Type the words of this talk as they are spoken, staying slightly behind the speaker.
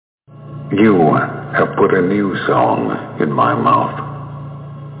You have put a new song in my mouth,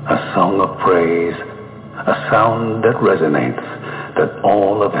 a song of praise, a sound that resonates, that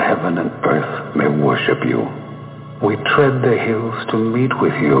all of heaven and earth may worship you. We tread the hills to meet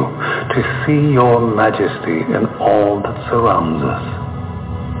with you, to see your majesty in all that surrounds us.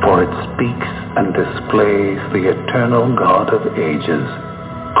 For it speaks and displays the eternal God of ages,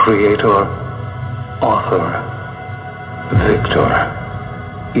 Creator, Author, Victor.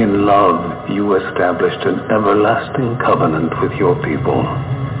 In love, you established an everlasting covenant with your people,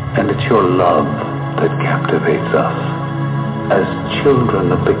 and it's your love that captivates us. As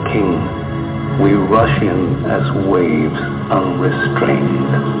children of the King, we rush in as waves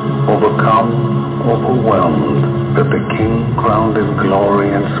unrestrained, overcome, overwhelmed, that the King, crowned in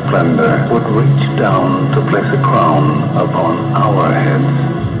glory and splendor, would reach down to place a crown upon our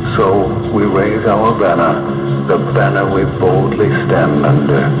heads. So we raise our banner, the banner we boldly stand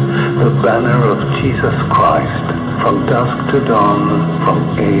under, the banner of Jesus Christ. From dusk to dawn,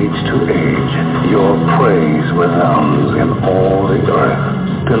 from age to age, your praise resounds in all the earth.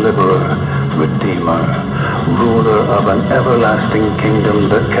 Deliverer, Redeemer, ruler of an everlasting kingdom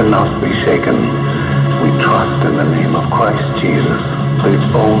that cannot be shaken. We trust in the name of Christ Jesus, the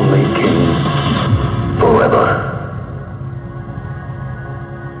only King, forever.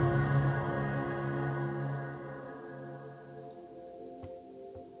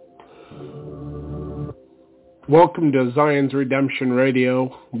 Welcome to Zion's Redemption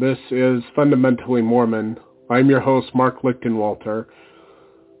Radio. This is Fundamentally Mormon. I'm your host, Mark Lichtenwalter.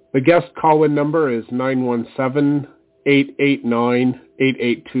 The guest call-in number is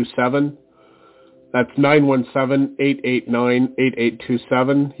 917-889-8827. That's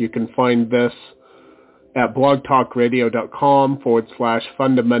 917-889-8827. You can find this at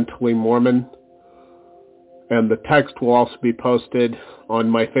blogtalkradio.com/fundamentallymormon. And the text will also be posted on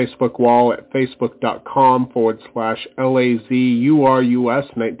my Facebook wall at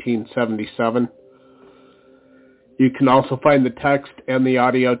facebook.com/LAZURUS1977. You can also find the text and the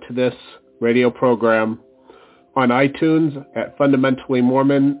audio to this radio program on iTunes at Fundamentally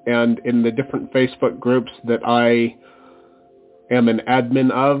Mormon and in the different Facebook groups that I am an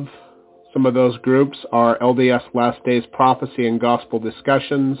admin of. Some of those groups are LDS Last Days Prophecy and Gospel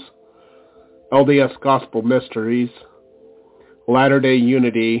Discussions, LDS Gospel Mysteries, Latter-day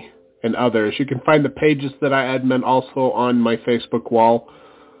Unity, and others. You can find the pages that I admin also on my Facebook wall.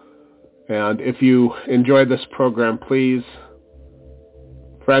 And if you enjoy this program, please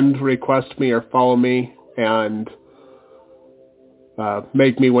friend request me or follow me and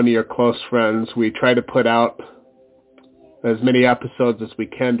make me one of your close friends. We try to put out as many episodes as we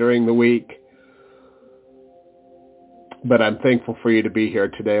can during the week. But I'm thankful for you to be here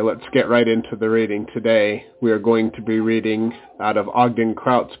today. Let's get right into the reading today. We are going to be reading out of Ogden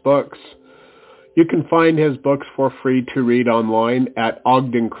Kraut's books. You can find his books for free to read online at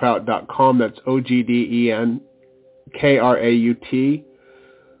ogdenkraut.com. That's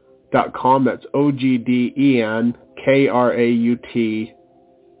OGDENKRAUT.com. That's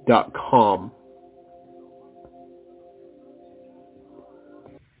OGDENKRAUT.com.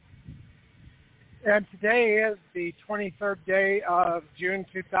 And today is the 23rd day of June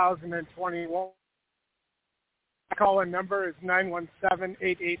 2021. Call-in number is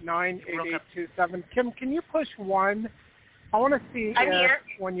 917-889-8827. Kim, can you push 1? I want to see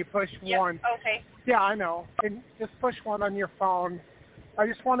when you push 1. Okay. Yeah, I know. And just push 1 on your phone. I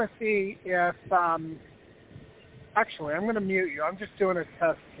just want to see if, actually, I'm going to mute you. I'm just doing a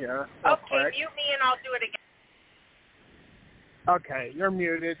test here. Okay, quick. mute me and I'll do it again. Okay, you're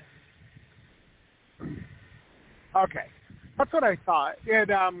muted. Okay, that's what I thought. It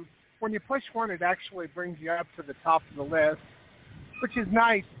when you push 1, it actually brings you up to the top of the list, which is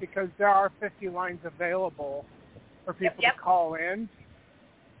nice because there are 50 lines available for people to call in.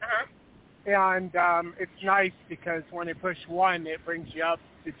 Uh-huh. And it's nice because when you push 1, it brings you up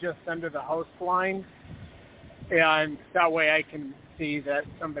to just under the host line, and that way I can see that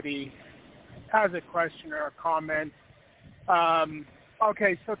somebody has a question or a comment.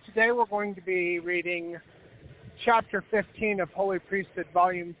 Okay, so today we're going to be reading Chapter 15 of Holy Priesthood,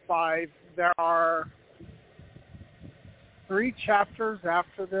 Volume 5. There are 3 chapters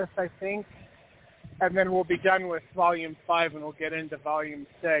after this, I think, and then we'll be done with Volume 5 and we'll get into Volume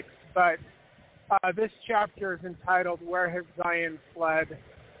 6. But this chapter is entitled, Where Has Zion Fled?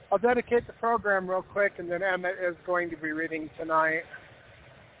 I'll dedicate the program real quick, and then Emmett is going to be reading tonight.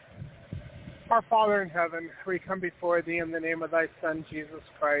 Our Father in heaven, we come before thee in the name of thy Son, Jesus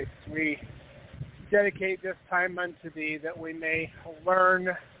Christ. We dedicate this time unto thee that we may learn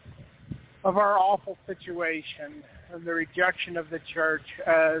of our awful situation and the rejection of the church,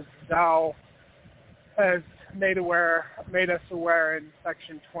 as thou has made us aware in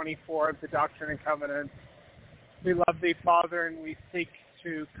section 24 of the Doctrine and Covenants. We love thee, Father, and we seek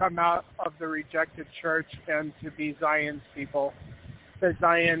to come out of the rejected church and to be Zion's people, that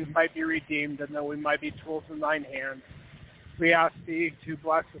Zion might be redeemed and that we might be tools in thine hands. We ask thee to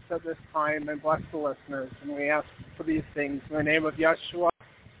bless us at this time and bless the listeners, and we ask for these things in the name of Yeshua,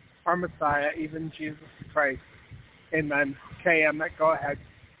 our Messiah, even Jesus Christ. Amen. Okay, Emmett, go ahead.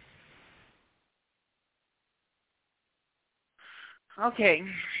 Okay.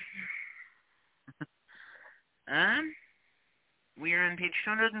 We are on page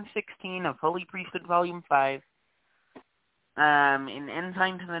 216 of Holy Priesthood, Volume 5. In End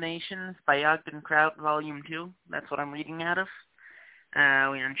Time to the Nations by Ogden Kraut, Volume 2. That's what I'm reading out of.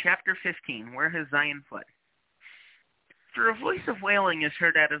 We're on Chapter 15, Where Has Zion Fled? For a voice of wailing is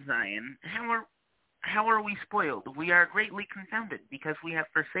heard out of Zion. How are we spoiled? We are greatly confounded, because we have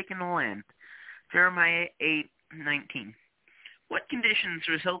forsaken the land. Jeremiah 8:19. What conditions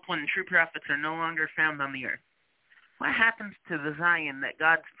result when true prophets are no longer found on the earth? What happens to the Zion that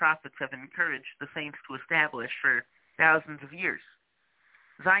God's prophets have encouraged the saints to establish for thousands of years?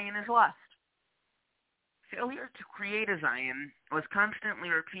 Zion is lost. Failure to create a Zion was constantly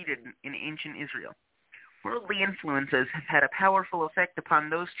repeated in ancient Israel. Worldly influences have had a powerful effect upon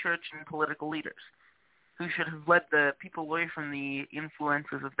those church and political leaders who should have led the people away from the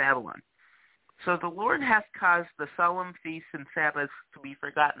influences of Babylon. So the Lord hath caused the solemn feasts and Sabbaths to be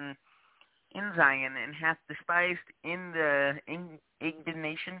forgotten in Zion, and hath despised in the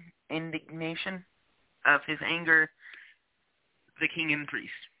indignation of his anger the king and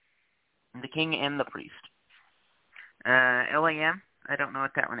the priest. LAM, I don't know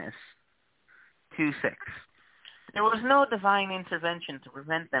what that one is. 2:6. There was no divine intervention to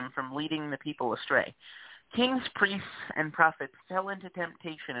prevent them from leading the people astray. Kings, priests, and prophets fell into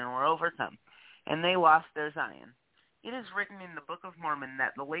temptation and were overcome, and they lost their Zion. It is written in the Book of Mormon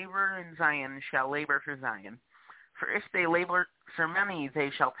that the laborer in Zion shall labor for Zion. For if they labor for many,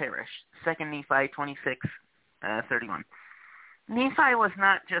 they shall perish. 2 Nephi 26:31. Nephi was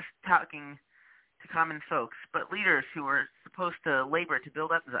not just talking to common folks, but leaders who were supposed to labor to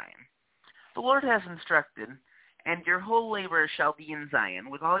build up Zion. The Lord has instructed, and your whole labor shall be in Zion,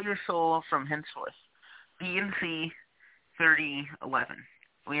 with all your soul from henceforth. B&C 30:11.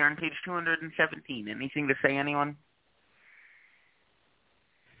 We are on page 217. Anything to say, anyone?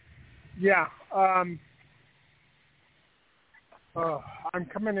 Yeah. I'm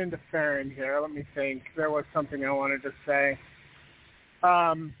coming into Farron here. Let me think. There was something I wanted to say.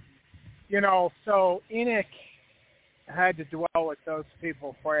 So Enoch had to dwell with those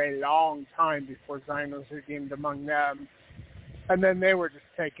people for a long time before Zion was redeemed among them. And then they were just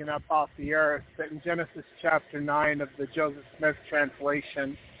taken up off the earth. But in Genesis chapter 9 of the Joseph Smith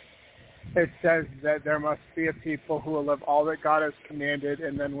translation, it says that there must be a people who will live all that God has commanded,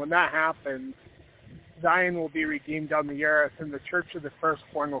 and then when that happens, Zion will be redeemed on the earth, and the church of the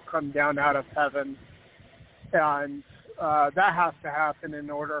firstborn will come down out of heaven. And that has to happen in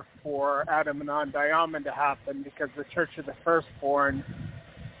order for Adam and Diamond to happen, because the church of the firstborn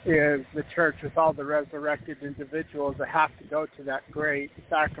is the church with all the resurrected individuals that have to go to that great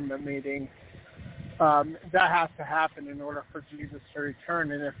sacrament meeting. That has to happen in order for Jesus to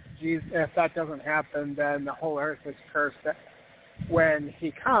return, and if that doesn't happen, then the whole earth is cursed when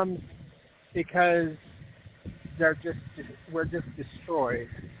he comes, because we're just destroyed.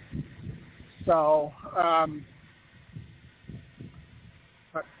 So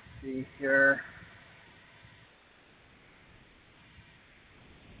let's see here.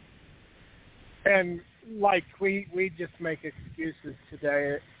 And like we just make excuses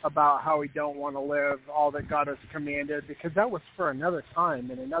today about how we don't want to live all that God has commanded, because that was for another time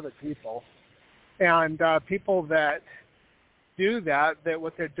and another people. And people that do that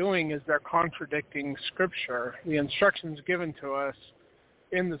what they're doing is they're contradicting Scripture, the instructions given to us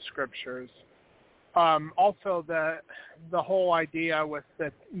in the Scriptures. Also, the whole idea with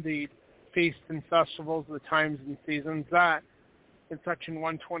the feasts and festivals, the times and seasons, that in Section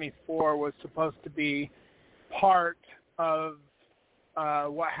 124 was supposed to be part of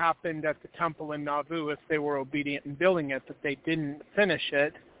what happened at the temple in Nauvoo if they were obedient in building it, that they didn't finish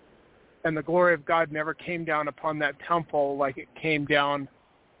it, and the glory of God never came down upon that temple like it came down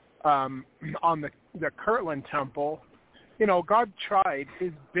on the Kirtland temple. God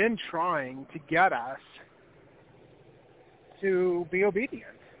has been trying to get us to be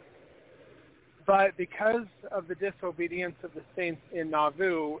obedient. But because of the disobedience of the saints in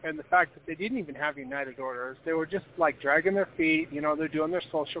Nauvoo and the fact that they didn't even have united orders, they were just like dragging their feet, they're doing their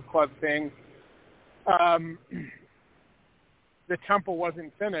social club thing. the temple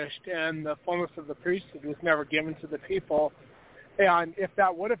wasn't finished and the fullness of the priesthood was never given to the people. And if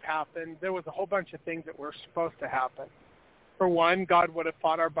that would have happened, there was a whole bunch of things that were supposed to happen. For one, God would have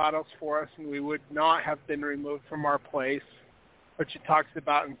fought our battles for us and we would not have been removed from our place, which it talks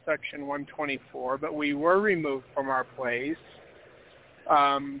about in section 124, but we were removed from our place.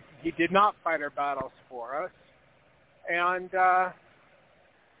 He did not fight our battles for us. And,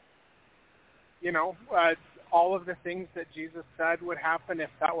 all of the things that Jesus said would happen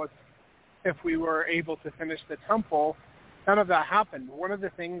if we were able to finish the temple, none of that happened. One of the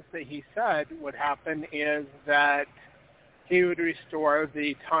things that he said would happen is that he would restore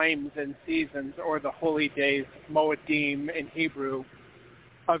the times and seasons, or the holy days, Moedim in Hebrew,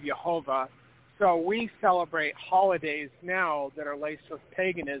 of Jehovah. So we celebrate holidays now that are laced with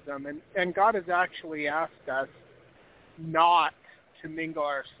paganism, and God has actually asked us not to mingle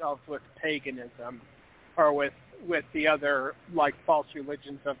ourselves with paganism or with the other, like, false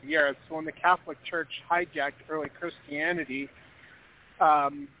religions of the earth. So when the Catholic Church hijacked early Christianity,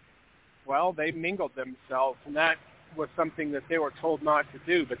 they mingled themselves, and that was something that they were told not to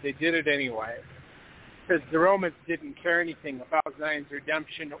do, but they did it anyway. Because the Romans didn't care anything about Zion's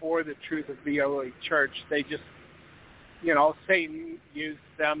redemption or the truth of the early church. They just, Satan used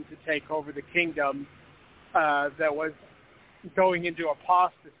them to take over the kingdom that was going into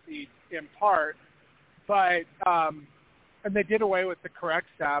apostasy in part. But, and they did away with the correct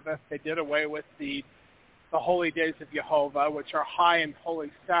Sabbath. They did away with the holy days of Jehovah, which are high and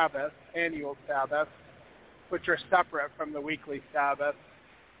holy Sabbath, annual Sabbath, which are separate from the weekly Sabbath.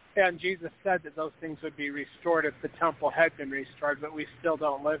 And Jesus said that those things would be restored if the temple had been restored, but we still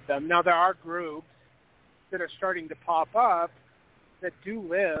don't live them. Now, there are groups that are starting to pop up that do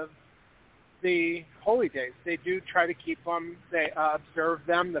live the holy days. They do try to keep them. They observe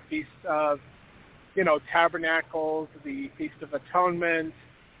them, the Feast of, Tabernacles, the Feast of Atonement,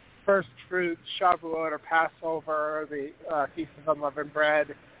 First Fruits, Shavuot or Passover, the Feast of Unleavened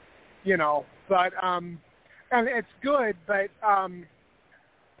Bread, But, and it's good, but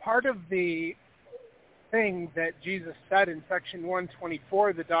part of the thing that Jesus said in section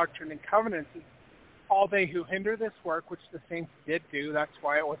 124, the Doctrine and Covenants, is all they who hinder this work, which the saints did do. That's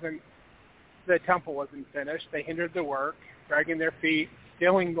why the temple wasn't finished. They hindered the work, dragging their feet,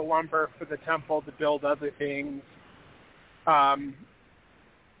 stealing the lumber for the temple to build other things.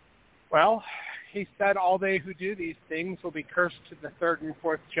 He said all they who do these things will be cursed to the third and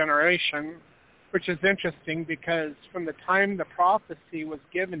fourth generation, which is interesting because from the time the prophecy was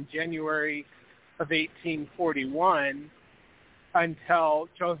given, January of 1841, until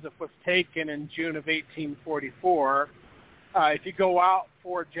Joseph was taken in June of 1844, if you go out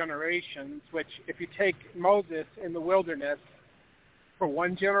 4 generations, which if you take Moses in the wilderness for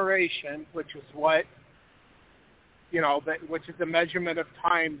 1 generation, which was what, which is the measurement of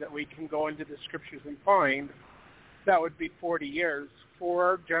time that we can go into the scriptures and find, that would be 40 years.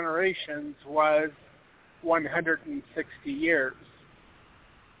 4 generations was 160 years.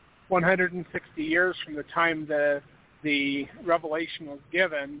 160 years from the time the revelation was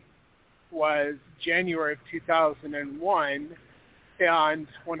given was January of 2001, and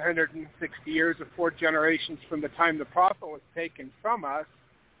 160 years of 4 generations from the time the prophet was taken from us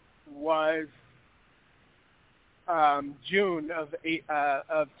was June of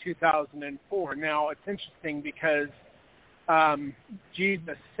 2004. Now, it's interesting because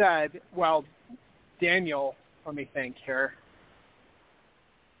Jesus said, Daniel, let me think here.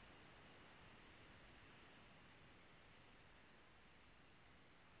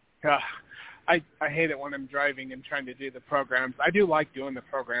 I hate it when I'm driving and trying to do the programs. I do like doing the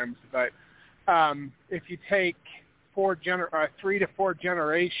programs, but if you take 3 to 4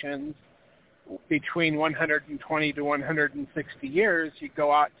 generations between 120 to 160 years, you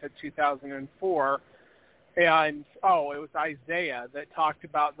go out to 2004, and it was Isaiah that talked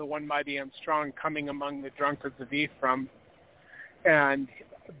about the one mighty and strong coming among the drunkards of Ephraim, and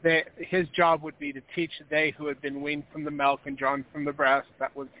his job would be to teach they who had been weaned from the milk and drawn from the breast.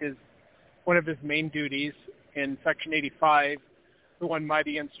 That was one of his main duties. In section 85, the one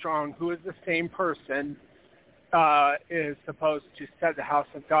mighty and strong, who is the same person, is supposed to set the house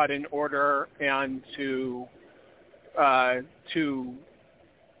of God in order and to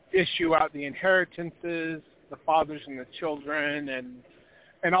issue out the inheritances, the fathers and the children,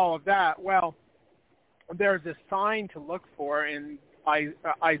 and all of that. Well, there's a sign to look for in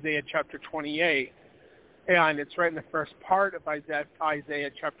Isaiah chapter 28, and it's right in the first part of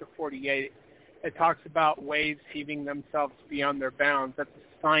Isaiah chapter 48. It talks about waves heaving themselves beyond their bounds. That's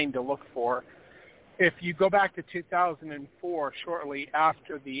a sign to look for. If you go back to 2004, shortly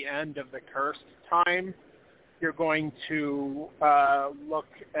after the end of the cursed time, you're going to look,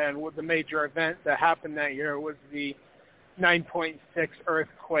 and the major event that happened that year was the 9.6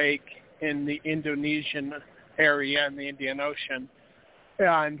 earthquake in the Indonesian area in the Indian Ocean,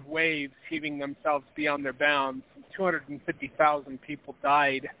 and waves heaving themselves beyond their bounds. 250,000 people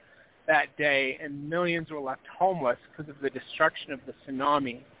died that day, and millions were left homeless because of the destruction of the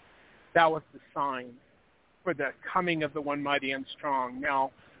tsunami. That was the sign for the coming of the one mighty and strong.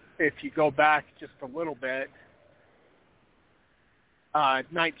 Now, if you go back just a little bit,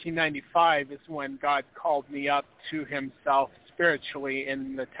 1995 is when God called me up to himself spiritually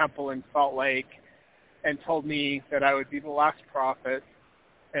in the temple in Salt Lake and told me that I would be the last prophet.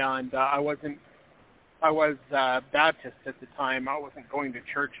 And I was Baptist at the time. I wasn't going to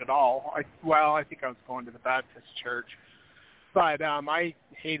church at all. I think I was going to the Baptist church. But I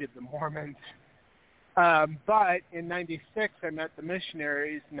hated the Mormons. But in 96, I met the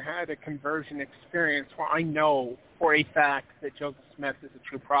missionaries and had a conversion experience where I know for a fact that Joseph Smith is a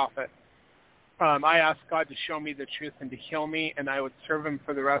true prophet. I asked God to show me the truth and to heal me, and I would serve him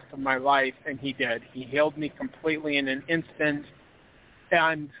for the rest of my life, and he did. He healed me completely in an instant.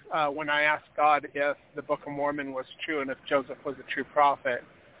 And when I asked God if the Book of Mormon was true and if Joseph was a true prophet,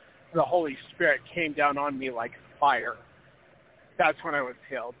 the Holy Spirit came down on me like fire. That's when I was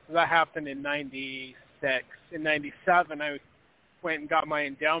healed. So that happened in 96. In 97, I went and got my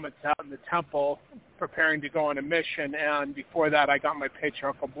endowments out in the temple, preparing to go on a mission. And before that, I got my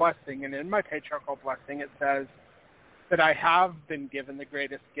patriarchal blessing. And in my patriarchal blessing, it says that I have been given the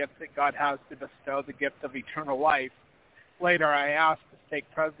greatest gift that God has to bestow, the gift of eternal life. Later, I asked the stake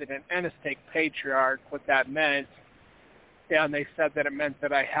president and a stake patriarch what that meant, and they said that it meant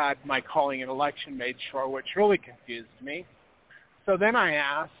that I had my calling and election made sure, which really confused me. So then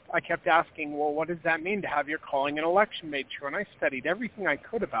I kept asking, well, what does that mean to have your calling and election made sure? And I studied everything I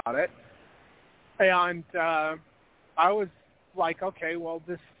could about it, and I was like, okay, well,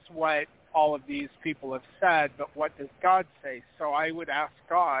 this is what all of these people have said, but what does God say? So I would ask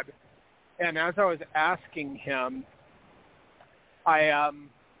God, and as I was asking him, I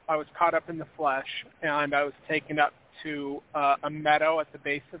was caught up in the flesh, and I was taken up to a meadow at the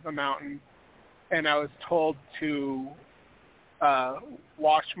base of the mountain, and I was told to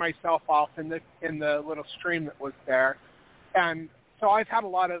wash myself off in the little stream that was there. And so I've had a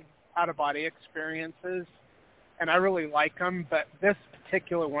lot of out-of-body experiences, and I really like them, but this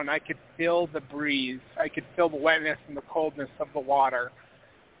particular one, I could feel the breeze. I could feel the wetness and the coldness of the water.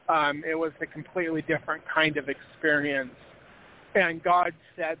 It was a completely different kind of experience. And God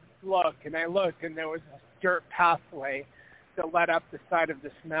said, look, and I looked, and there was a dirt pathway that led up the side of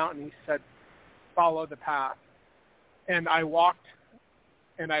this mountain. He said, follow the path. And I walked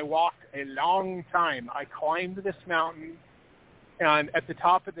a long time. I climbed this mountain, and at the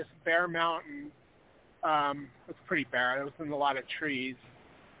top of this bare mountain, it was pretty bare. There wasn't a lot of trees.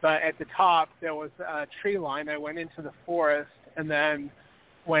 But at the top, there was a tree line. I went into the forest, and then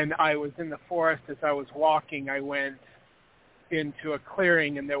when I was in the forest, as I was walking, I went into a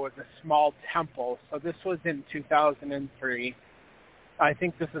clearing, and there was a small temple. So this was in 2003. I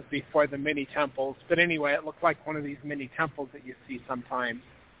think this is before the mini temples. But anyway, it looked like one of these mini temples that you see sometimes.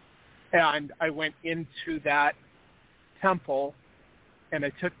 And I went into that temple, and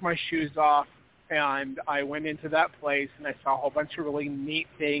I took my shoes off, and I went into that place, and I saw a whole bunch of really neat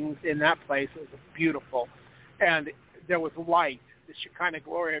things in that place. It was beautiful. And there was light. The Shekinah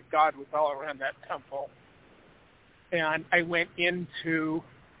glory of God was all around that temple. And I went into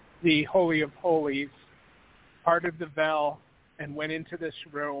the Holy of Holies, parted the veil, and went into this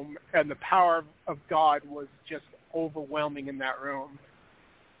room, and the power of God was just overwhelming in that room.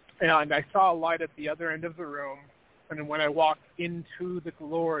 And I saw a light at the other end of the room, and when I walked into the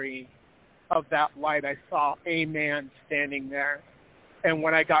glory of that light, I saw a man standing there. And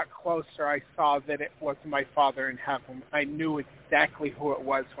when I got closer, I saw that it was my Father in heaven. I knew exactly who it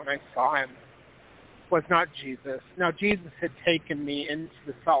was when I saw him. Was not Jesus. Now, Jesus had taken me into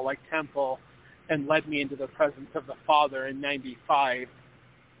the Salt Lake Temple and led me into the presence of the Father in 95.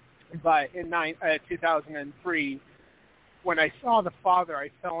 But in 2003, when I saw the Father, I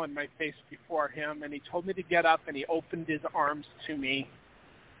fell on my face before him, and he told me to get up, and he opened his arms to me,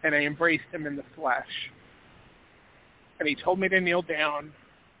 and I embraced him in the flesh. And he told me to kneel down,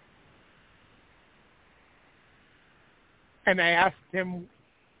 and I asked him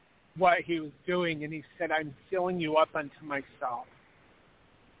what he was doing, and he said, I'm sealing you up unto myself.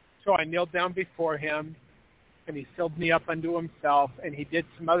 So I kneeled down before him, and he sealed me up unto himself, and he did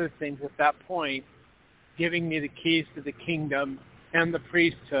some other things at that point, giving me the keys to the kingdom and the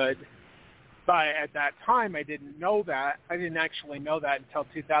priesthood. But at that time, I didn't know that. I didn't actually know that until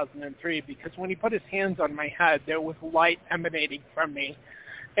 2003, because when he put his hands on my head, there was light emanating from me,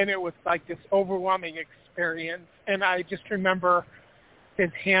 and it was like this overwhelming experience. And I just remember his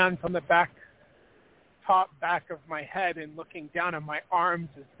hands on the top back of my head and looking down on my arms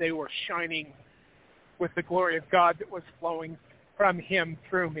as they were shining with the glory of God that was flowing from him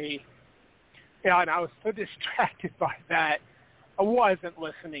through me. And I was so distracted by that, I wasn't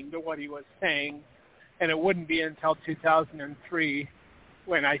listening to what he was saying. And it wouldn't be until 2003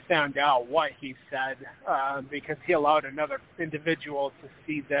 when I found out what he said, because he allowed another individual to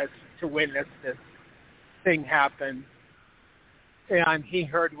see this, to witness this thing happen. And he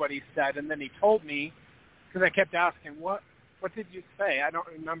heard what he said, and then he told me, because I kept asking, what did you say? I don't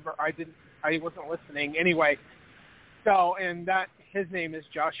remember. I wasn't listening. Anyway, so, and that, his name is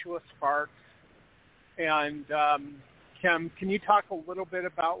Joshua Sparks. And Kim, can you talk a little bit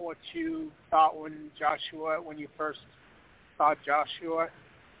about what you thought when you first saw Joshua?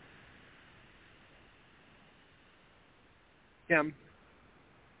 Kim?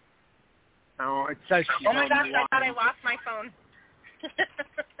 Oh, it says she's Oh my on gosh, the line. I thought I lost my phone.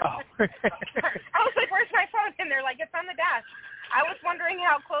 Oh. I was like, where's my phone? And they're like, it's on the desk. I was wondering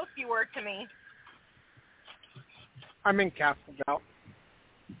how close you were to me. I'm in Castle Belt.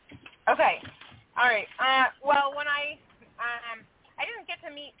 Okay. All right. Well, when I didn't get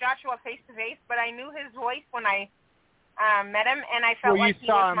to meet Joshua face to face, but I knew his voice when I met him, and I felt like he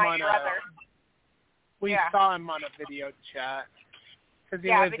was my brother. We saw him on a video chat because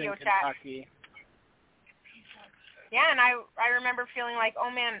he lives in Kentucky. Yeah, and I remember feeling like, oh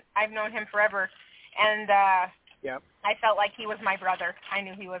man, I've known him forever, and yep. I felt like he was my brother. I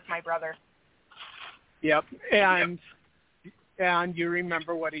knew he was my brother. Yep, and you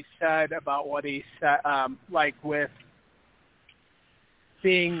remember what he said about what he said, like with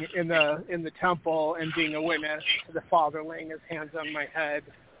being in the temple and being a witness to the Father laying his hands on my head.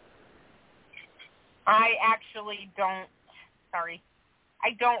 I actually don't. Sorry.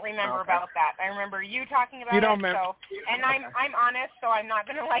 I don't remember about that. I remember you talking about so, and I'm honest, so I'm not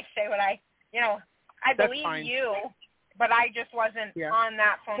going to say what I believe fine. you, but I just wasn't on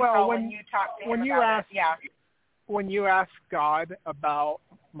that phone call when you talked to him about it. Yeah. When you asked God about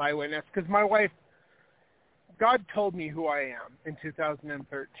my witness, because my wife, God told me who I am in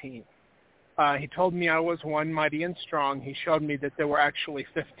 2013. He told me I was one mighty and strong. He showed me that there were actually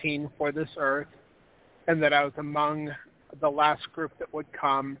 15 for this earth, and that I was among the last group that would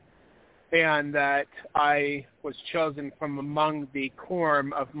come, and that I was chosen from among the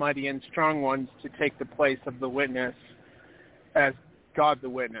quorum of mighty and strong ones to take the place of the witness as God the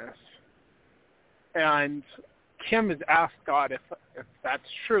witness. And Kim has asked God if that's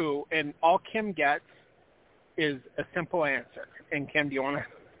true, and all Kim gets is a simple answer. And Kim, do you want to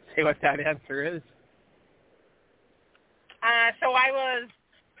say what that answer is? So I was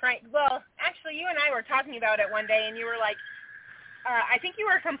well, actually, you and I were talking about it one day, and you were like, I think you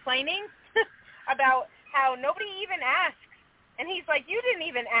were complaining about how nobody even asks. And he's like, you didn't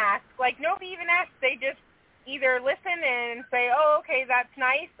even ask. Like, nobody even asks. They just either listen and say, oh, okay, that's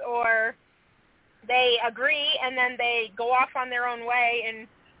nice, or they agree, and then they go off on their own way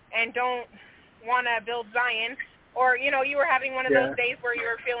and don't want to build Zion. Or, you were having one of those days where you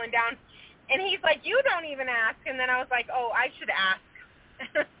were feeling down. And he's like, you don't even ask. And then I was like, oh, I should ask.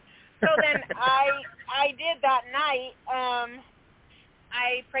 So then I did that night.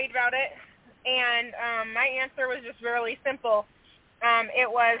 I prayed about it, and my answer was just really simple. It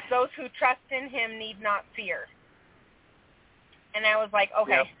was, those who trust in him need not fear. And I was like,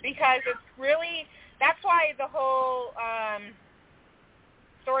 okay, because it's really, that's why the whole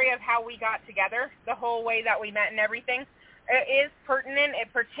story of how we got together, the whole way that we met and everything, it is pertinent.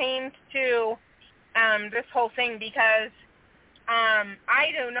 It pertains to this whole thing, because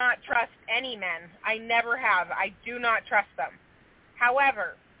I do not trust any men. I never have. I do not trust them.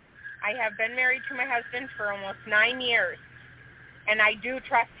 However, I have been married to my husband for almost 9 years, and I do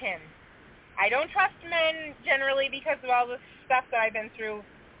trust him. I don't trust men generally because of all the stuff that I've been through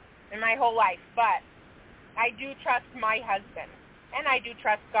in my whole life, but I do trust my husband, and I do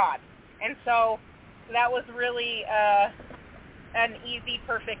trust God. And so that was really an easy,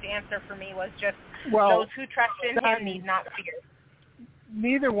 perfect answer for me, was just those who trust in him need not fear.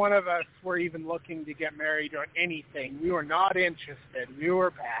 Neither one of us were even looking to get married or anything. We were not interested. We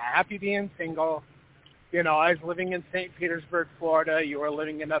were happy being single. I was living in St. Petersburg, Florida. You were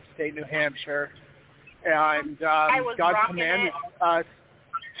living in upstate New Hampshire. And God commanded us,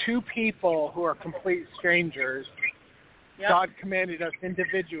 two people who are complete strangers, God commanded us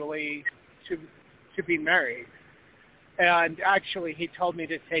individually to be married. And actually, he told me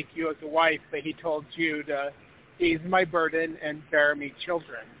to take you as a wife, but he told you to ease my burden and bear me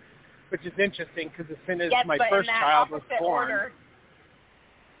children, which is interesting because as soon as my first child was born,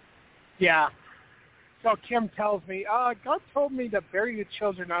 yeah. So Kim tells me, God told me to bear you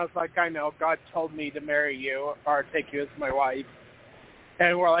children. I was like, I know. God told me to marry you or take you as my wife.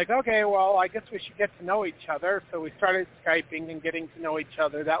 And we're like, okay, well, I guess we should get to know each other. So we started Skyping and getting to know each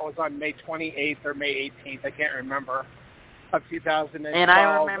other. That was on May 28th or May 18th. I can't remember. Of 2012. And I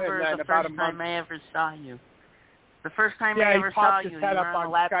remember the first time I ever saw you. The first time I ever saw you were on the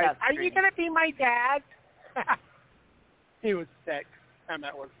laptop Are you going to be my dad? He was 6.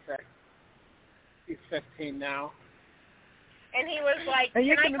 Emmett was 6. He's 15 now. And he was like, are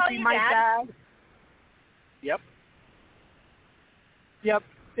you can I call you my dad? Yep.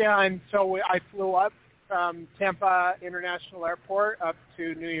 Yeah, and so I flew up from Tampa International Airport up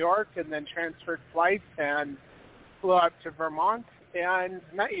to New York and then transferred flights and flew up to Vermont and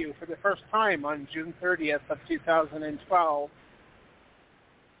met you for the first time on June 30th of 2012.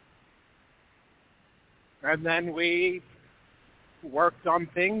 And then we worked on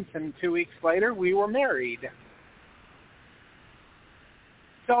things, and 2 weeks later, we were married.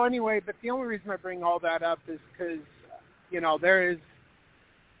 So anyway, but the only reason I bring all that up is because, there is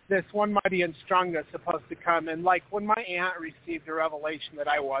this one mighty and strong that's supposed to come. And like when my aunt received a revelation that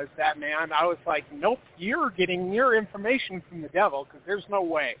I was that man, I was like, nope, you're getting your information from the devil because there's no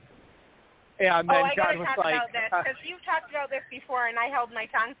way. And then God was like, about this because you've talked about this before, and I held my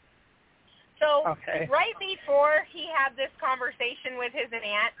tongue. So right before he had this conversation with his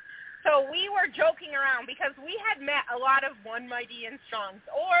aunt, so we were joking around because we had met a lot of one mighty and strongs,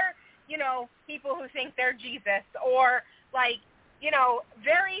 or people who think they're Jesus, or like.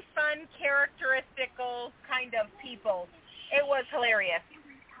 Very fun, characteristical kind of people. It was hilarious.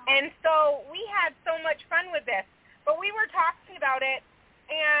 And so we had so much fun with this. But we were talking about it,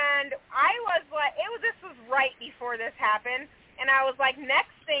 and I was like, this was right before this happened, and I was like,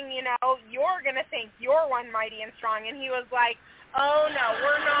 next thing you know, you're going to think you're one mighty and strong. And he was like, oh, no,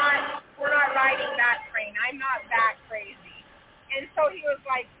 we're not riding that train. I'm not that crazy. And so he was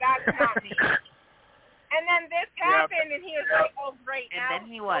like, that's not me. And then this happened, and he was like, oh, great. And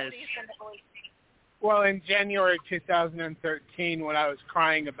then he was. Well, in January 2013, when I was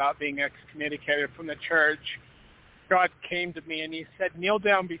crying about being excommunicated from the church, God came to me, and he said, kneel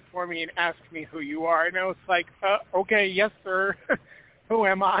down before me and ask me who you are. And I was like, okay, yes, sir. Who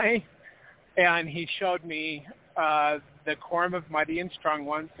am I? And he showed me the quorum of mighty and strong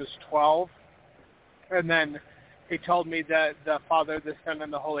ones. There's 12. And then he told me that the Father, the Son,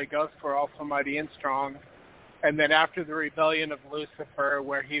 and the Holy Ghost were also mighty and strong. And then after the rebellion of Lucifer,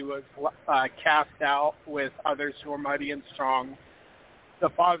 where he was cast out with others who were mighty and strong, the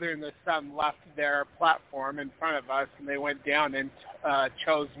Father and the Son left their platform in front of us, and they went down and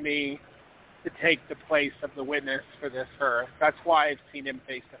chose me to take the place of the witness for this earth. That's why I've seen him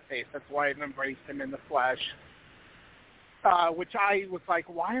face to face. That's why I've embraced him in the flesh. Which I was like,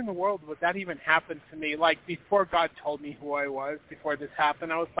 why in the world would that even happen to me? Like, before God told me who I was, before this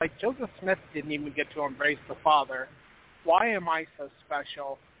happened, I was like, Joseph Smith didn't even get to embrace the Father. Why am I so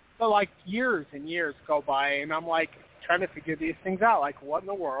special? So, like, years and years go by, and I'm, like, trying to figure these things out. Like, what in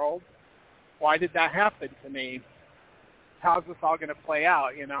the world? Why did that happen to me? How's this all going to play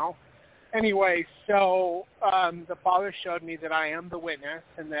out, Anyway, so the Father showed me that I am the witness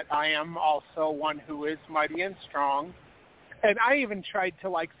and that I am also one who is mighty and strong. And I even tried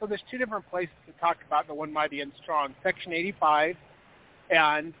to so there's 2 different places to talk about the one mighty and strong, Section 85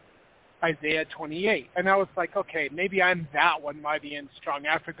 and Isaiah 28. And I was like, okay, maybe I'm that one mighty and strong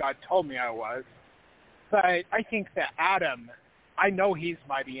after God told me I was. But I think that Adam, I know he's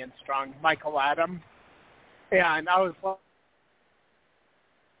mighty and strong, Michael Adam. And I was like,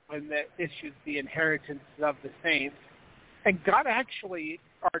 when the issues the inheritance of the saints. And God actually,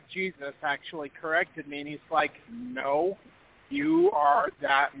 or Jesus actually corrected me, and he's like, no, you are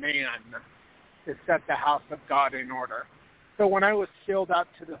that man to set the house of God in order. So when I was sealed up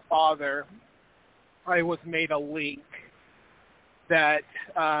to the Father, I was made a link that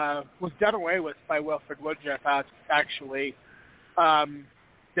was done away with by Wilford Woodruff, actually.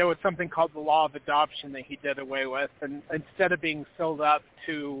 There was something called the law of adoption that he did away with, and instead of being sealed up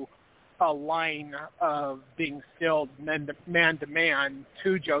to a line of being sealed man to man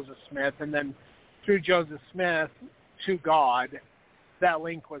to Joseph Smith, and then through Joseph Smith to God, that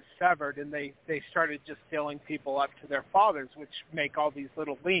link was severed, and they started just sealing people up to their fathers, which make all these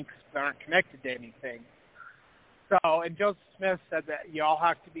little links that aren't connected to anything. So, and Joseph Smith said that you all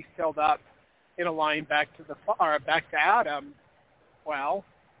have to be sealed up in a line back to Adam. Well,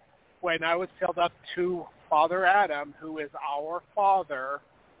 when I was sealed up to Father Adam, who is our Father,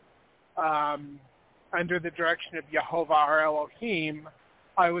 under the direction of Jehovah our Elohim,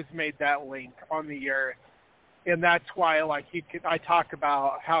 I was made that link on the earth. And that's why, like, I talk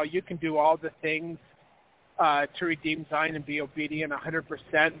about how you can do all the things to redeem Zion and be obedient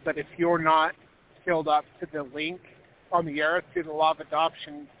 100%, but if you're not filled up to the link on the earth through the law of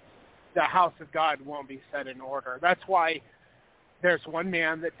adoption, the house of God won't be set in order. That's why there's one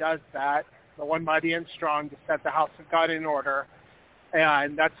man that does that, the one mighty and strong, to set the house of God in order.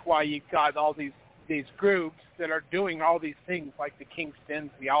 And that's why you've got all these groups that are doing all these things, like the Kingstons,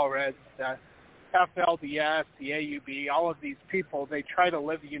 the Allreds, the FLDS, the AUB, all of these people. They try to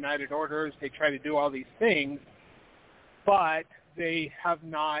live the United Orders. They try to do all these things, but they have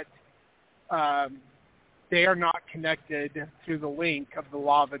not... they are not connected through the link of the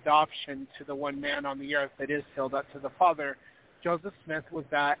law of adoption to the one man on the earth that is filled up to the Father. Joseph Smith was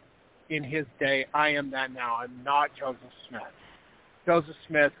that in his day. I am that now. I'm not Joseph Smith. Joseph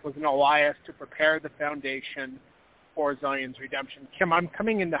Smith was an Elias to prepare the foundation for Zion's redemption. Kim, I'm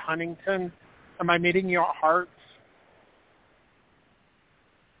coming into Huntington. Am I meeting your hearts?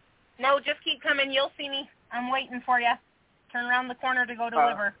 No, just keep coming. You'll see me. I'm waiting for you. Turn around the corner to go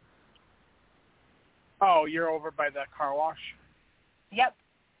deliver. Oh, you're over by the car wash? Yep.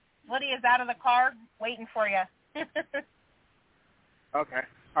 Lydia's out of the car waiting for you. Okay.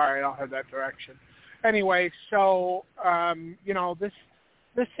 All right, I'll head that direction. Anyway, so,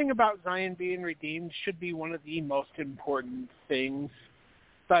 this thing about Zion being redeemed should be one of the most important things,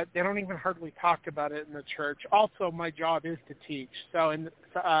 but they don't even hardly talk about it in the church. Also, my job is to teach. So in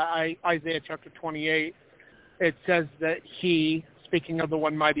Isaiah chapter 28, it says that he, speaking of the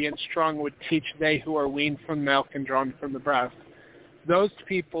one mighty and strong, would teach they who are weaned from milk and drawn from the breast. Those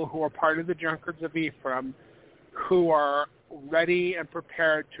people who are part of the drunkards of Ephraim, who are ready and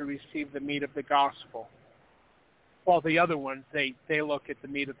prepared to receive the meat of the gospel. While the other ones, they look at the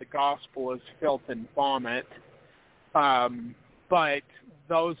meat of the gospel as filth and vomit. But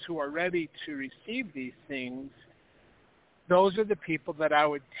those who are ready to receive these things, those are the people that I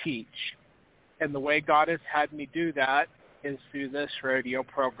would teach. And the way God has had me do that is through this radio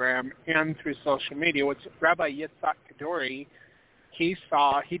program and through social media, which Rabbi Yitzhak Kadori, he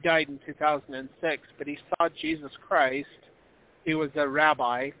died in 2006, but he saw Jesus Christ. He was a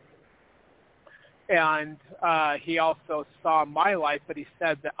rabbi, and he also saw my life, but he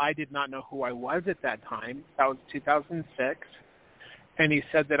said that I did not know who I was at that time. That was 2006, and he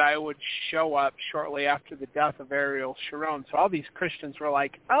said that I would show up shortly after the death of Ariel Sharon. So all these Christians were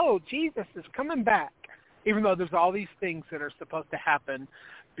like, oh, Jesus is coming back, even though there's all these things that are supposed to happen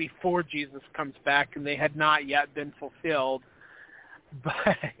before Jesus comes back, and they had not yet been fulfilled.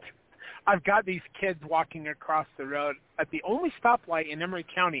 But I've got these kids walking across the road at the only stoplight in Emory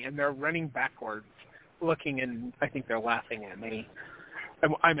County, and they're running backwards, looking, and I think they're laughing at me.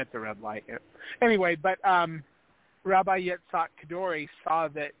 I'm at the red light. Anyway, but Rabbi Yitzhak Kadori saw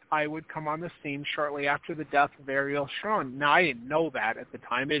that I would come on the scene shortly after the death of Ariel Sharon. Now, I didn't know that at the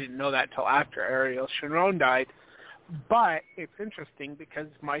time. I didn't know that until after Ariel Sharon died. But it's interesting because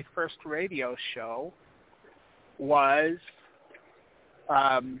my first radio show was...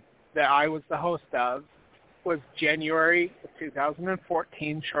 that I was the host of, was January of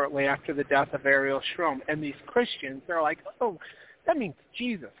 2014, shortly after the death of Ariel Sharon. And these Christians, they're like, oh, that means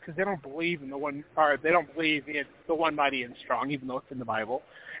Jesus, because they don't believe in the one, or they don't believe in the one mighty and strong, even though it's in the Bible,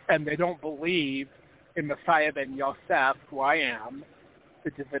 and they don't believe in Messiah ben Yosef, who I am,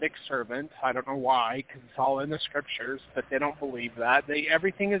 the Davidic servant. I don't know why, because it's all in the scriptures, but they don't believe that.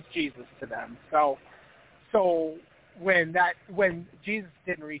 Everything is Jesus to them. So when Jesus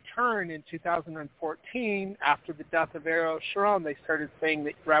didn't return in 2014 after the death of Ariel Sharon, they started saying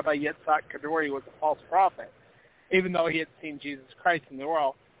that Rabbi Yitzhak Kadori was a false prophet, even though he had seen Jesus Christ, and they were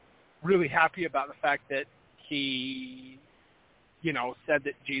all really happy about the fact that he, said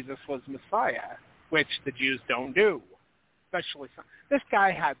that Jesus was Messiah, which the Jews don't do. Especially this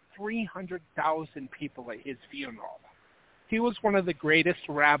guy had 300,000 people at his funeral. He was one of the greatest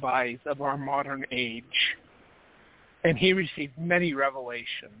rabbis of our modern age. And he received many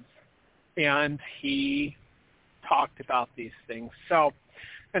revelations, and he talked about these things. So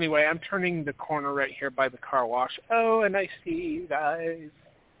anyway, I'm turning the corner right here by the car wash. Oh, and I see you guys.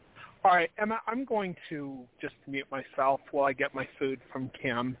 All right, Emma, I'm going to just mute myself while I get my food from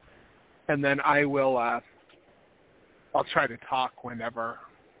Kim, and then I will, I'll try to talk whenever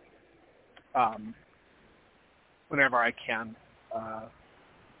I can. All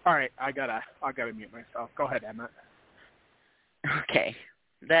right, I gotta mute myself. Go ahead, Emma. Okay,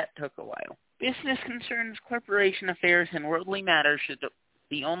 that took a while. Business concerns, corporation affairs, and worldly matters should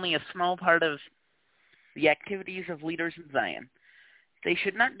be only a small part of the activities of leaders in Zion. They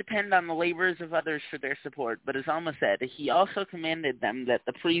should not depend on the labors of others for their support, but as Alma said, he also commanded them that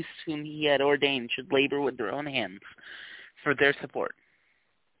the priests whom he had ordained should labor with their own hands for their support.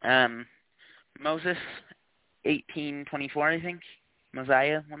 Moses 18:24, I think.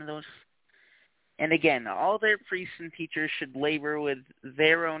 Mosiah, one of those. And again, all their priests and teachers should labor with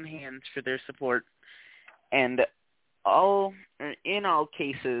their own hands for their support, and in all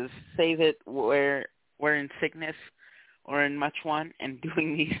cases, save it where in sickness or in much want, and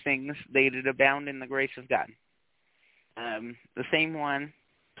doing these things, they did abound in the grace of God. The same one,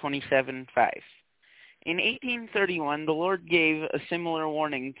 27:5. In 1831, the Lord gave a similar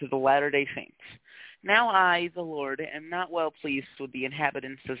warning to the Latter-day Saints. Now I, the Lord, am not well pleased with the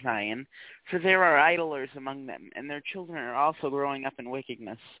inhabitants of Zion, for there are idlers among them, and their children are also growing up in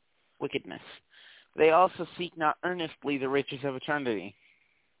wickedness. They also seek not earnestly the riches of eternity,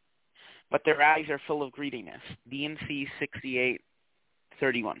 but their eyes are full of greediness. D&C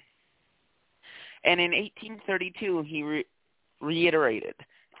 68:31. And in 1832, he reiterated,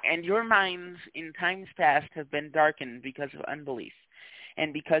 and your minds in times past have been darkened because of unbelief,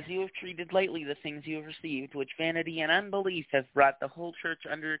 and because you have treated lightly the things you have received, which vanity and unbelief have brought the whole church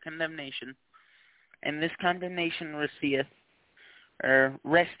under condemnation. And this condemnation resteth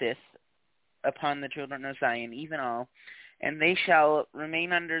upon the children of Zion, even all, and they shall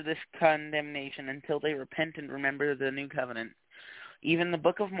remain under this condemnation until they repent and remember the new covenant, even the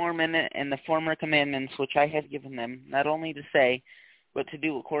Book of Mormon and the former commandments which I have given them, not only to say, but to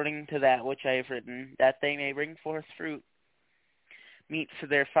do according to that which I have written, that they may bring forth fruit, meet for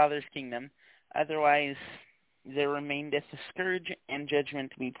their Father's kingdom. Otherwise there remaineth a scourge and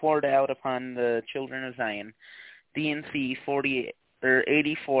judgment to be poured out upon the children of Zion. D&C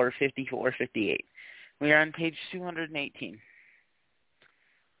 84:54-58. We are on page 218.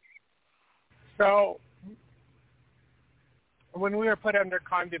 So, when we were put under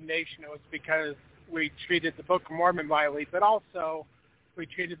condemnation, it was because we treated the Book of Mormon lightly, but also we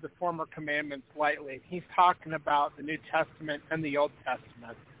treated the former commandments lightly. He's talking about the New Testament and the Old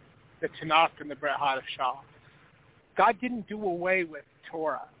Testament, the Tanakh and the Brit Hadashah. God didn't do away with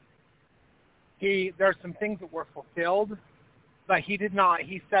Torah. There's some things that were fulfilled, but he did not.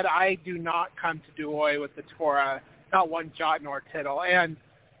 He said, I do not come to do away with the Torah, not one jot nor tittle. And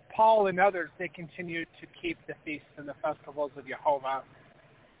Paul and others, they continued to keep the feasts and the festivals of Jehovah.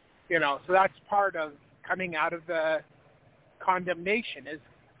 So that's part of coming out of the condemnation, is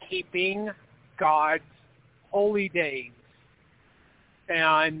keeping God's holy days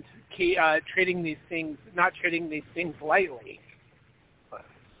and not treating these things lightly.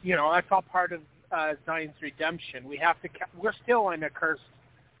 That's all part of Zion's redemption. We're still in a cursed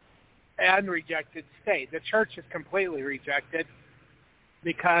and rejected state. The church is completely rejected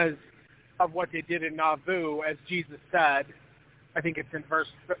because of what they did in Nauvoo, as Jesus said. I think it's in verse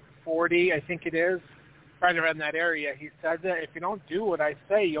 40, I think it is, right around that area. He said that if you don't do what I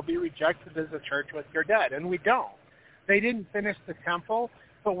say, you'll be rejected as a church with your dead. And we don't. They didn't finish the temple,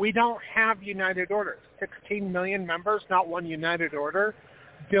 but we don't have united orders. 16 million members, not one united order.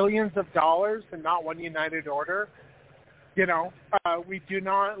 Billions of dollars and not one united order. We do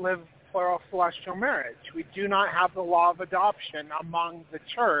not live plural celestial marriage. We do not have the law of adoption among the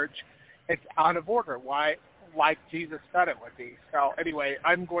church. It's out of order. Why? Like Jesus said it would be. So anyway,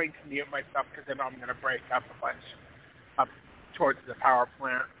 I'm going to mute myself because then I'm going to break up a bunch up towards the power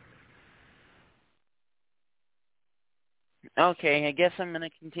plant. Okay, I guess I'm going to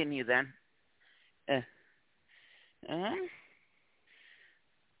continue then.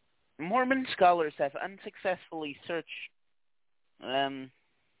 Mormon scholars have unsuccessfully searched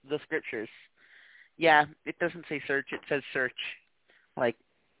the scriptures. Yeah, it doesn't say search, it says search. Like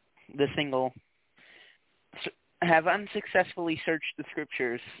the single. Have unsuccessfully searched the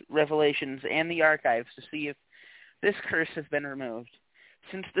scriptures, revelations, and the archives to see if this curse has been removed.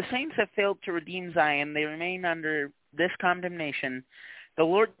 Since the saints have failed to redeem Zion, they remain under this condemnation. The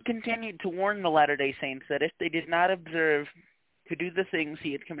Lord continued to warn the Latter-day Saints that if they did not observe to do the things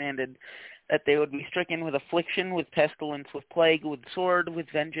he had commanded, that they would be stricken with affliction, with pestilence, with plague, with sword, with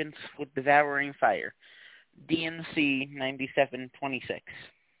vengeance, with devouring fire. D&C 97:26.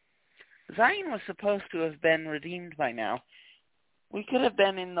 Zion was supposed to have been redeemed by now. We could have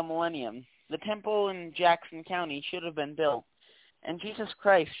been in the millennium. The temple in Jackson County should have been built, and Jesus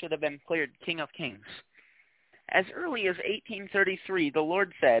Christ should have been declared King of Kings. As early as 1833, the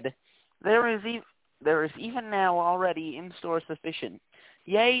Lord said, There is even now already in store sufficient,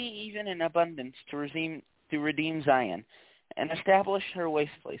 yea, even in abundance, to redeem Zion, and establish her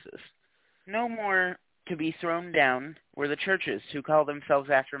waste places. No more to be thrown down were the churches who call themselves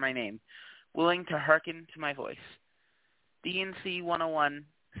after my name, willing to hearken to my voice. D&C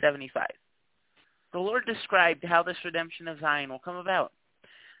 101:75. The Lord described how this redemption of Zion will come about.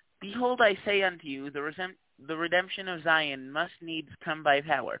 Behold, I say unto you, the redemption of Zion must needs come by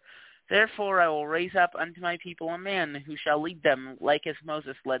power. Therefore I will raise up unto my people a man who shall lead them, like as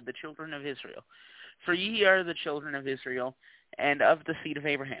Moses led the children of Israel. For ye are the children of Israel, and of the seed of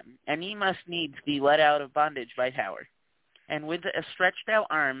Abraham, and ye must needs be led out of bondage by power. And with a stretched out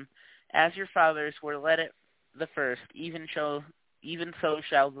arm, as your fathers were led at the first, even so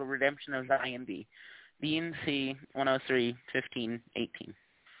shall the redemption of Zion be. D&C 103:15-18.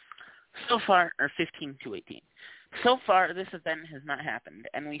 So far, or 15-18. So far, this event has not happened,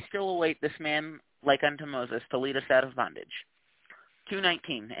 and we still await this man like unto Moses to lead us out of bondage.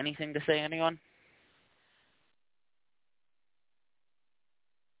 2:19. Anything to say, anyone?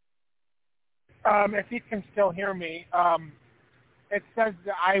 If you can still hear me, it says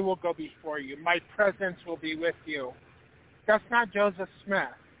that I will go before you. My presence will be with you. That's not Joseph Smith.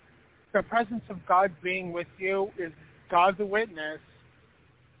 The presence of God being with you is God the witness,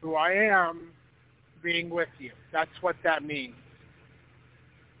 who I am, being with you. That's what that means.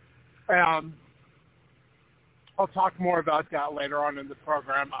 I'll talk more about that later on in the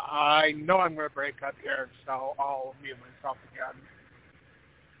program. I know I'm going to break up here, so I'll mute myself again.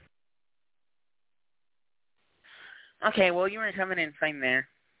 Okay, well, you were coming in fine there.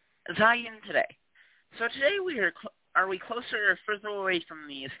 Zion today. So today are we closer or further away from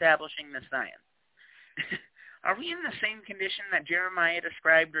the establishing this Zion? Are we in the same condition that Jeremiah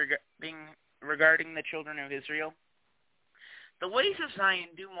described regarding the children of Israel? The ways of Zion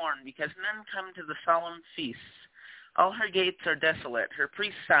do mourn, because none come to the solemn feasts. All her gates are desolate, her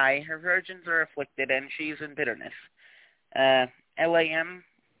priests sigh, her virgins are afflicted, and she is in bitterness. LAM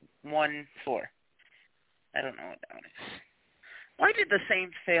 1:4. I don't know what that one is. Why did the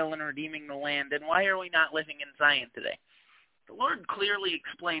saints fail in redeeming the land, and why are we not living in Zion today? The Lord clearly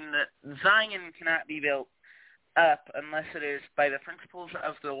explained that Zion cannot be built up unless it is by the principles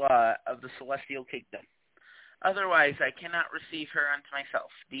of the law of the celestial kingdom. Otherwise, I cannot receive her unto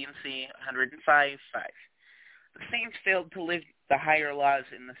myself. D&C 105:5. The saints failed to live the higher laws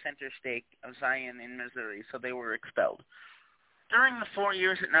in the center stake of Zion in Missouri, so they were expelled. During the 4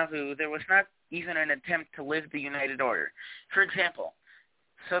 years at Nauvoo, there was not even an attempt to live the United Order. For example,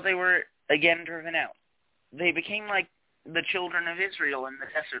 so they were again driven out. They became like the children of Israel in the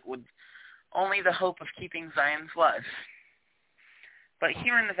desert with only the hope of keeping Zion's laws. But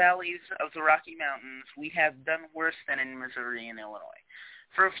here in the valleys of the Rocky Mountains, we have done worse than in Missouri and Illinois.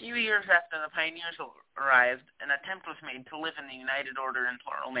 For a few years after the pioneers arrived, an attempt was made to live in the United Order in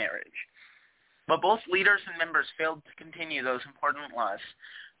plural marriage. But both leaders and members failed to continue those important laws.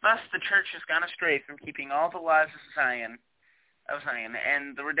 Thus, the church has gone astray from keeping all the laws of Zion,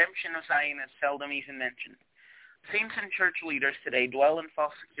 and the redemption of Zion is seldom even mentioned. Saints and church leaders today dwell in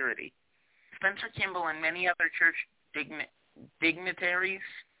false security. Spencer Kimball and many other church dignitaries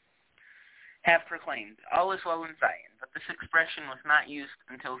have proclaimed, all is well in Zion, but this expression was not used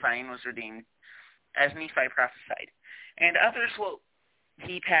until Zion was redeemed, as Nephi prophesied. And others will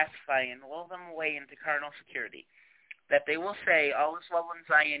he pacify and lull them away into carnal security, that they will say, all is well in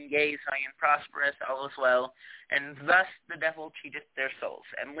Zion, yea, Zion prospereth, all is well, and thus the devil cheateth their souls,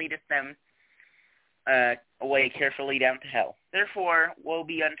 and leadeth them away carefully down to hell. Therefore, woe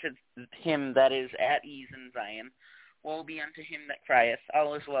be unto him that is at ease in Zion, woe be unto him that crieth,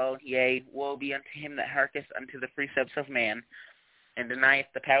 all is well, yea, woe be unto him that hearketh unto the precepts of man, and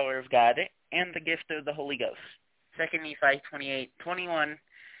denieth the power of God, and the gift of the Holy Ghost. 2 Nephi 28:21,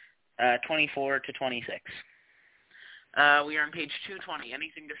 24-26. We are on page 220.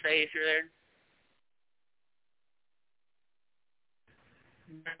 Anything to say if you're there?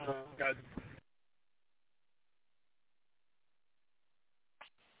 No, God.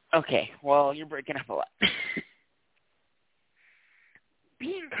 Okay, well, you're breaking up a lot.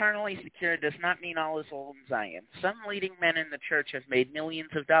 Being carnally secure does not mean all is well in Zion. Some leading men in the church have made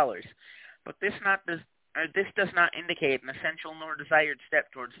millions of dollars, but this does not indicate an essential nor desired step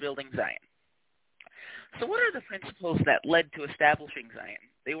towards building Zion. So what are the principles that led to establishing Zion?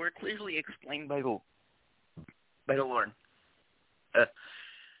 They were clearly explained by the Lord.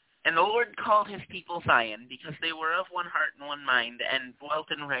 And the Lord called his people Zion, because they were of one heart and one mind, and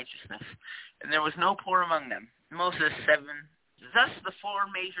dwelt in righteousness. And there was no poor among them. Moses 7. Thus the four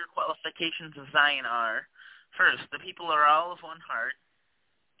major qualifications of Zion are, first, the people are all of one heart.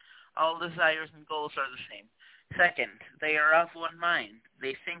 All desires and goals are the same. Second, they are of one mind.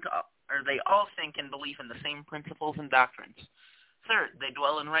 They all think and believe in the same principles and doctrines. Third, they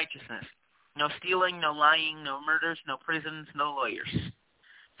dwell in righteousness. No stealing, no lying, no murders, no prisons, no lawyers.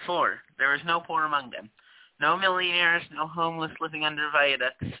 4. There is no poor among them, no millionaires, no homeless living under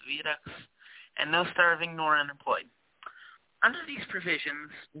viaducts, and no starving nor unemployed. Under these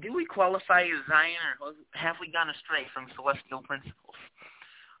provisions, do we qualify as Zion, or have we gone astray from celestial principles?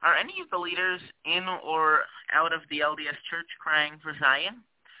 Are any of the leaders in or out of the LDS Church crying for Zion?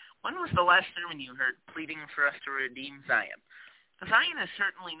 When was the last sermon you heard pleading for us to redeem Zion? Zion is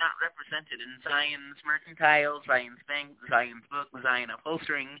certainly not represented in Zion's mercantile, Zion's bank, Zion's book, Zion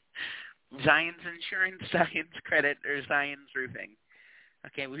upholstering, Zion's insurance, Zion's credit, or Zion's roofing.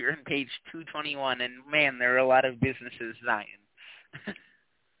 Okay, we were on page 221, and man, there are a lot of businesses Zion.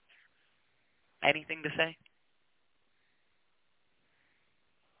 Anything to say?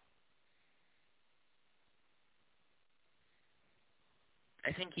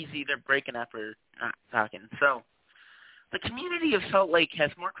 I think he's either breaking up or not talking. So, the community of Salt Lake has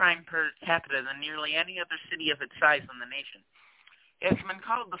more crime per capita than nearly any other city of its size in the nation. It's been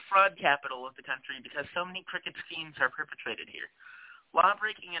called the fraud capital of the country because so many crooked schemes are perpetrated here.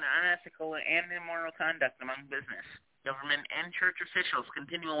 Law-breaking and unethical and immoral conduct among business, government, and church officials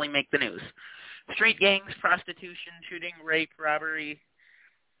continually make the news. Street gangs, prostitution, shooting, rape, robbery,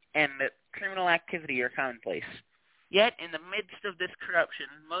 and criminal activity are commonplace. Yet, in the midst of this corruption,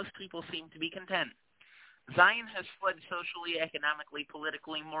 most people seem to be content. Zion has fled socially, economically,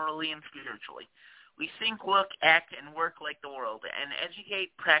 politically, morally, and spiritually. We think, look, act, and work like the world, and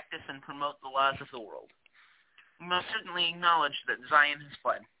educate, practice, and promote the laws of the world. We must certainly acknowledge that Zion has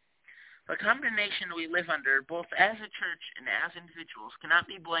fled. The condemnation we live under, both as a church and as individuals, cannot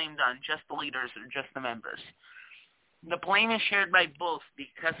be blamed on just the leaders or just the members. The blame is shared by both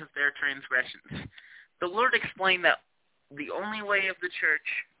because of their transgressions. The Lord explained that the only way the church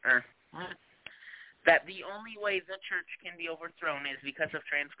can be overthrown is because of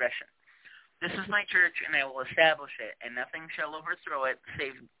transgression. This is my church, and I will establish it, and nothing shall overthrow it,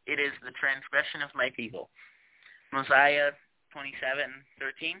 save it is the transgression of my people. Mosiah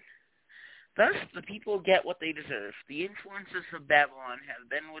 27:13. Thus the people get what they deserve. The influences of Babylon have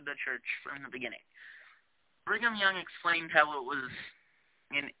been with the church from the beginning. Brigham Young explained how it was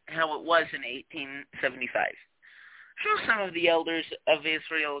in 1875. Show some of the elders of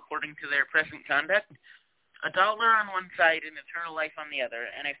Israel according to their present conduct, $1 on one side and eternal life on the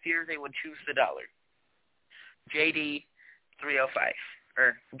other, and I fear they would choose the dollar. JD 305,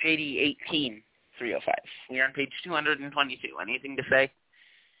 or JD 18. 305. We are on page 222. Anything to say?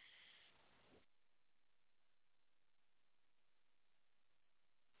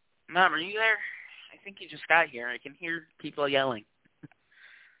 Mom, are you there? I think you just got here. I can hear people yelling.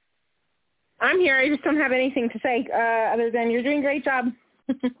 I'm here. I just don't have anything to say other than you're doing a great job.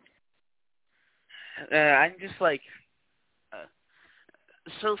 I'm just like...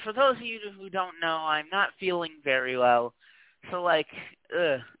 so for those of you who don't know, I'm not feeling very well. So, like,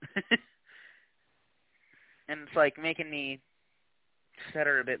 and it's like making me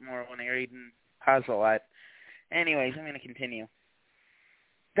stutter a bit more when I read and pause a lot. Anyways, I'm going to continue.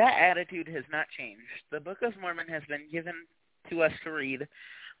 That attitude has not changed. The Book of Mormon has been given to us to read,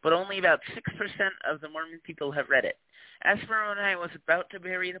 but only about 6% of the Mormon people have read it. As for when I was about to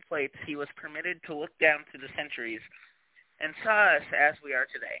bury the plates, he was permitted to look down through the centuries and saw us as we are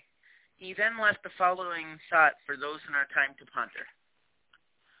today. He then left the following thought for those in our time to ponder.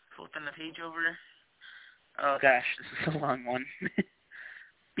 Flipping the page over. Oh gosh, this is a long one.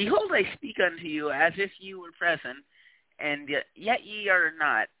 Behold, I speak unto you as if you were present, and yet ye are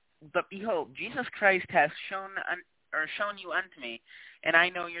not. But behold, Jesus Christ hath shown you unto me, and I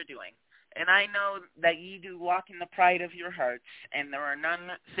know your doing. And I know that ye do walk in the pride of your hearts, and there are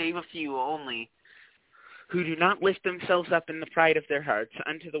none save a few only, who do not lift themselves up in the pride of their hearts,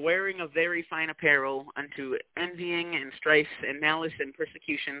 unto the wearing of very fine apparel, unto envying and strife and malice and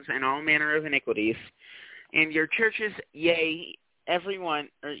persecutions and all manner of iniquities. And your churches, yea, everyone,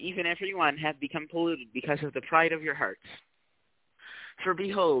 or even every one, have become polluted because of the pride of your hearts. For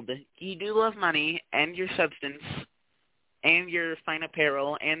behold, ye do love money, and your substance, and your fine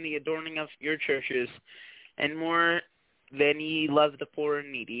apparel, and the adorning of your churches, and more than ye love the poor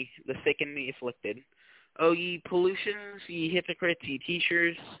and needy, the sick and the afflicted. O ye pollutions, ye hypocrites, ye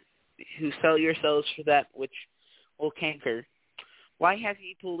teachers, who sell yourselves for that which will canker. Why have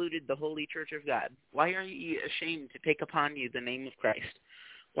ye polluted the holy church of God? Why are ye ashamed to take upon you the name of Christ?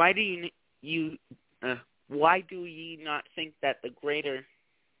 Why do ye not think that greater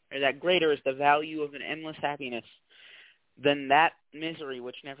is the value of an endless happiness than that misery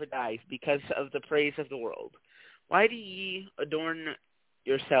which never dies, because of the praise of the world? Why do ye adorn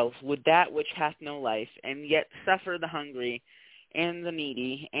yourselves with that which hath no life, and yet suffer the hungry, and the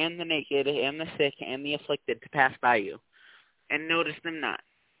needy, and the naked, and the sick, and the afflicted to pass by you, and notice them not?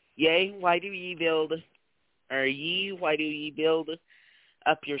 Yea, why do ye build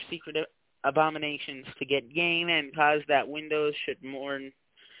up your secret abominations to get gain, and cause that widows should mourn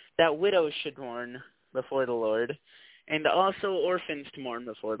before the Lord, and also orphans to mourn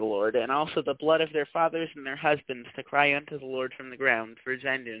before the Lord, and also the blood of their fathers and their husbands to cry unto the Lord from the ground for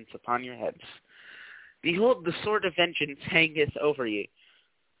vengeance upon your heads? Behold, the sword of vengeance hangeth over you,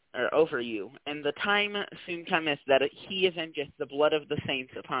 and the time soon cometh that he avengeth the blood of the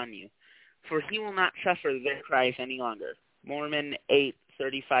saints upon you, for he will not suffer their cries any longer. Mormon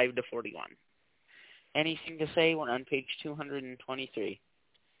 8:35-41. Anything to say? We're on page 223.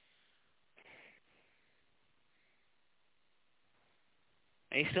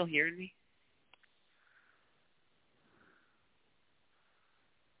 Are you still hearing me?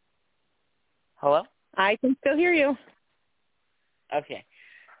 Hello? I can still hear you. Okay.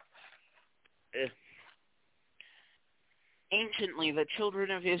 Anciently, the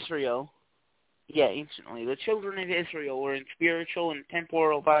children of Israel were in spiritual and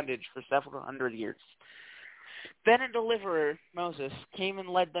temporal bondage for several hundred years. Then a deliverer, Moses, came and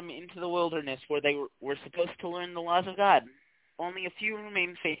led them into the wilderness where they were supposed to learn the laws of God. Only a few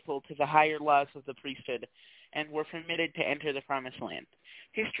remained faithful to the higher laws of the priesthood and were permitted to enter the promised land.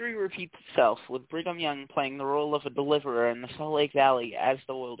 History repeats itself, with Brigham Young playing the role of a deliverer in the Salt Lake Valley as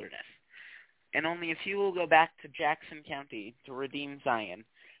the wilderness. And only a few will go back to Jackson County to redeem Zion.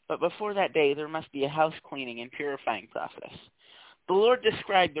 But before that day, there must be a house cleaning and purifying process. The Lord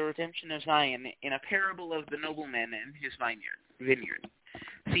described the redemption of Zion in a parable of the nobleman and his vineyard.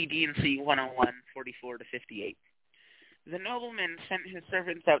 See D&C 101, 44-58. The nobleman sent his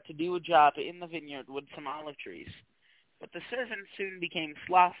servants out to do a job in the vineyard with some olive trees. But the servants soon became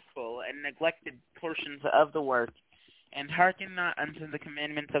slothful and neglected portions of the work, and hearkened not unto the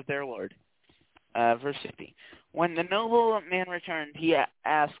commandments of their Lord. Verse 50. When the nobleman returned, he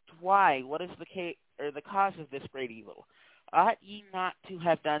asked, Why? What is the cause of this great evil? Ought ye not to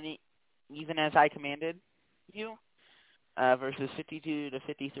have done it even as I commanded you? Verses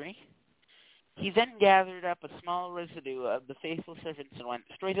 52-53. He then gathered up a small residue of the faithful servants and went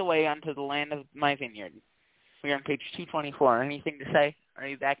straightway unto the land of my vineyard. We are on page 224. Anything to say? Are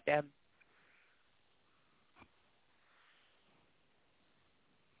you back, Dad?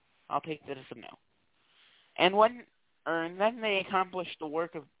 I'll take that as a no. And then they accomplished the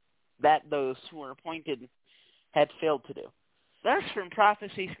work of that those who were appointed had failed to do. Thus, from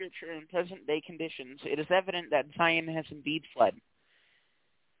prophecy, scripture, and present-day conditions, it is evident that Zion has indeed fled.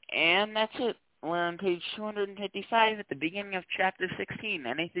 And that's it. We're on page 255 at the beginning of chapter 16.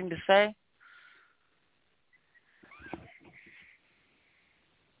 Anything to say?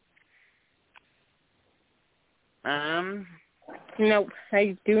 Nope,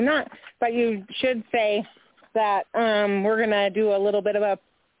 I do not. But you should say that we're going to do a little bit of a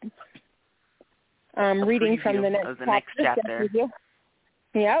reading from the next chapter.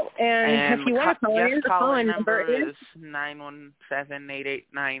 Yep, and if you want to call in, the call-in number is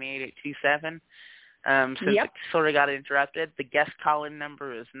 917-889-8827. Since it sort of got interrupted, the guest call-in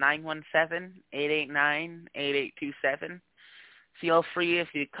number is 917-889-8827. Feel free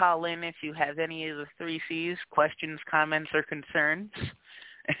if you call in if you have any of the 3 C's, questions, comments, or concerns.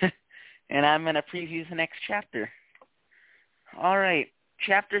 And I'm going to preview the next chapter. All right,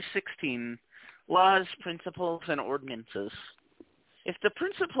 Chapter 16, Laws, Principles, and Ordinances. If the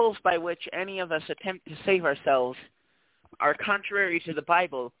principles by which any of us attempt to save ourselves are contrary to the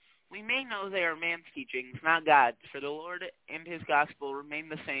Bible, we may know they are man's teachings, not God's, for the Lord and his gospel remain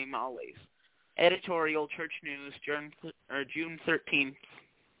the same always. Editorial Church News, June 3rd,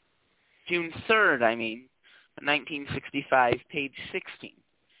 1965, page 16.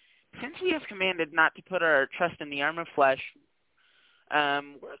 Since we have commanded not to put our trust in the arm of flesh,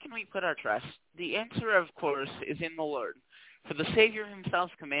 where can we put our trust? The answer, of course, is in the Lord, for the Savior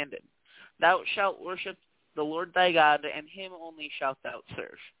himself commanded, Thou shalt worship the Lord thy God, and him only shalt thou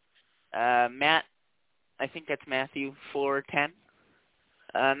serve. I think that's Matthew 4:10.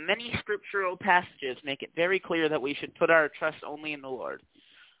 Many scriptural passages make it very clear that we should put our trust only in the Lord.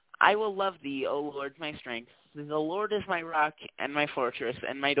 I will love thee, O Lord, my strength. The Lord is my rock and my fortress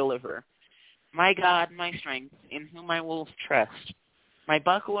and my deliverer. My God, my strength, in whom I will trust. My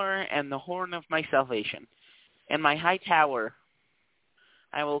buckler and the horn of my salvation, and my high tower.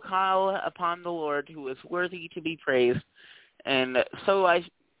 I will call upon the Lord, who is worthy to be praised, and so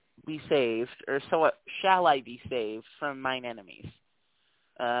shall I be saved from mine enemies.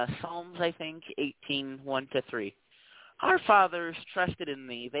 Psalms, I think, 18:1-3. Our fathers trusted in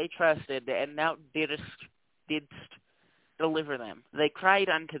thee; they trusted, and thou didst deliver them. They cried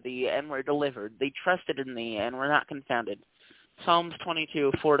unto thee, and were delivered. They trusted in thee, and were not confounded. Psalms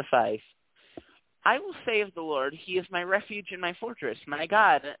 22, 4-5. I will say of the Lord, he is my refuge and my fortress, my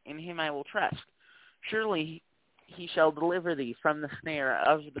God, in him I will trust. Surely he shall deliver thee from the snare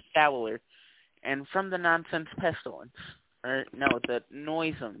of the fowler, and from the nonsense pestilence. The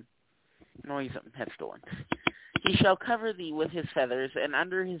noisome pestilence. He shall cover thee with his feathers, and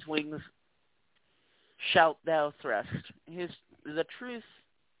under his wings shalt thou trust. His truth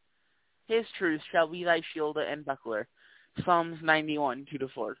shall be thy shield and buckler. Psalms 91,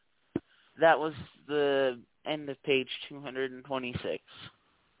 2-4. That was the end of page 226.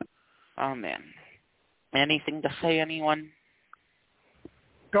 Amen. Anything to say, anyone?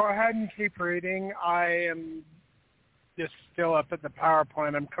 Go ahead and keep reading. I am just still up at the power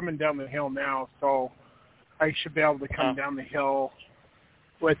plant. I'm coming down the hill now, so I should be able to come down the hill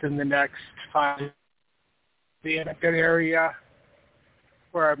within the next 5. Be in a good area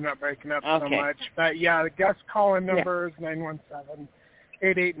where I'm not breaking up so much. But yeah, the guest call-in number is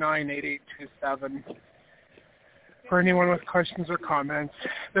 917-889-8827. For anyone with questions or comments,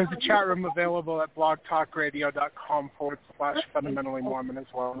 there's a chat room available at blogtalkradio.com/fundamentally Mormon as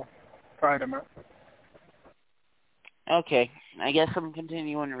well. Try them out. Okay, I guess I'm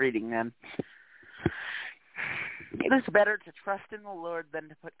continuing reading then. It is better to trust in the Lord than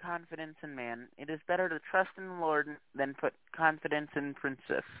to put confidence in man. It is better to trust in the Lord than put confidence in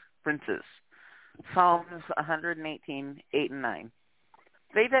princes. Psalms 118, 8 and 9.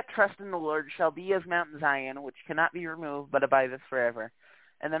 They that trust in the Lord shall be as Mount Zion, which cannot be removed, but abideth forever.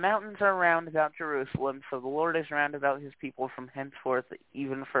 And the mountains are round about Jerusalem, so the Lord is round about his people from henceforth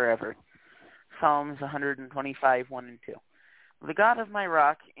even forever. Psalms 125, 1 and 2. The God of my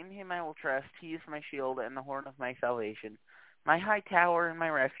rock, in him I will trust. He is my shield and the horn of my salvation. My high tower and my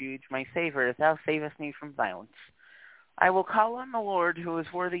refuge, my Savior, thou savest me from violence. I will call on the Lord, who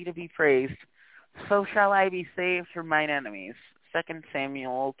is worthy to be praised. So shall I be saved from mine enemies. 2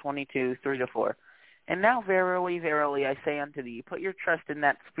 Samuel 22, 3-4. And now verily, verily, I say unto thee, put your trust in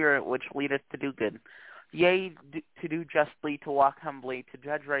that Spirit which leadeth to do good, yea, to do justly, to walk humbly, to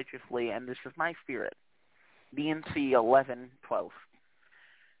judge righteously, and this is my spirit. D&C 11:12.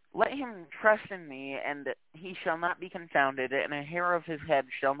 Let him trust in me, and he shall not be confounded, and a hair of his head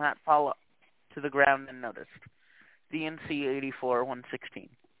shall not fall to the ground unnoticed. D&C 84, 116.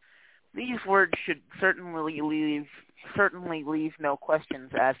 These words should certainly leave no questions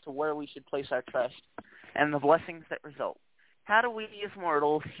as to where we should place our trust and the blessings that result. How do we as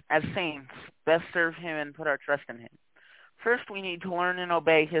mortals, as saints, best serve him and put our trust in him? First, we need to learn and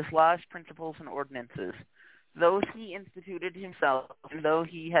obey his laws, principles, and ordinances, those he instituted himself, and those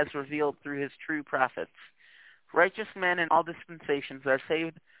he has revealed through his true prophets. Righteous men in all dispensations are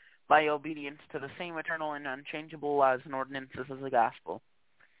saved by obedience to the same eternal and unchangeable laws and ordinances of the gospel.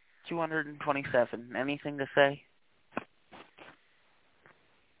 227. Anything to say?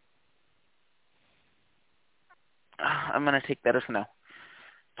 I'm going to take that as no.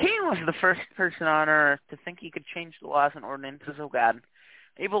 Cain was the first person on earth to think he could change the laws and ordinances of God.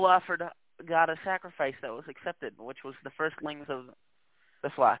 Abel offered God a sacrifice that was accepted, which was the firstlings of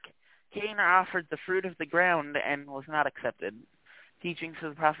the flock. Cain offered the fruit of the ground and was not accepted. Teachings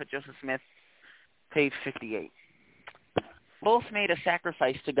of the prophet Joseph Smith, page 58. Both made a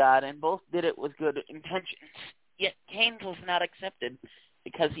sacrifice to God, and both did it with good intentions. Yet Cain's was not accepted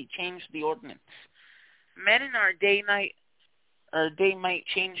because he changed the ordinance. Men in our day might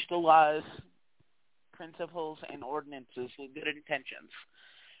change the laws, principles, and ordinances with good intentions,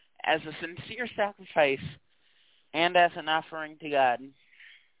 as a sincere sacrifice and as an offering to God,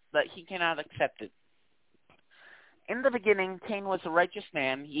 but he cannot accept it. In the beginning, Cain was a righteous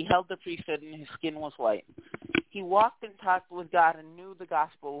man. He held the priesthood, and his skin was white. He walked and talked with God and knew the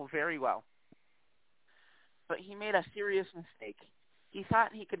gospel very well. But he made a serious mistake. He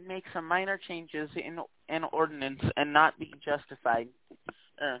thought he could make some minor changes in an ordinance and be justified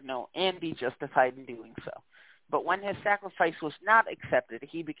in doing so. But when his sacrifice was not accepted,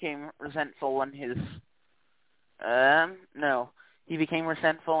 he became resentful and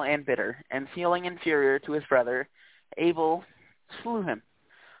bitter, and feeling inferior to his brother, Abel slew him.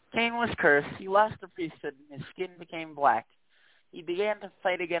 Cain was cursed. He lost the priesthood, and his skin became black. He began to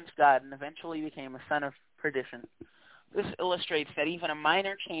fight against God and eventually became a son of perdition. This illustrates that even a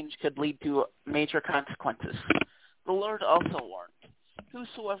minor change could lead to major consequences. The Lord also warned,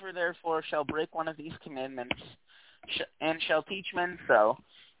 whosoever therefore shall break one of these commandments and shall teach men so,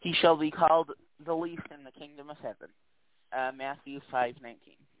 he shall be called the least in the kingdom of heaven. Matthew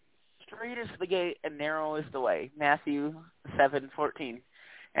 5:19. Straight is the gate and narrow is the way. Matthew 7:14.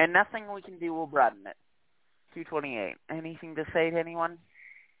 And nothing we can do will broaden it. 228. Anything to say to anyone?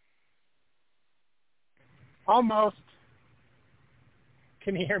 Almost.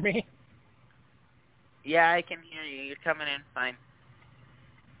 Can you hear me? Yeah, I can hear you. You're coming in fine.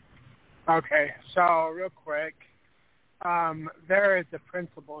 Okay, so real quick, there is a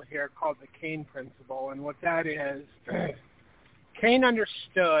principle here called the Cain principle, and what that is, Cain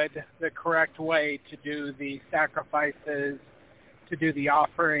understood the correct way to do the sacrifices, to do the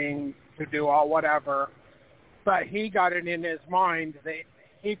offerings, to do all whatever, but he got it in his mind that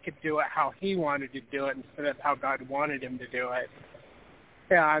he could do it how he wanted to do it instead of how God wanted him to do it.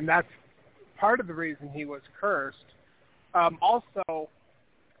 And that's part of the reason he was cursed. Also,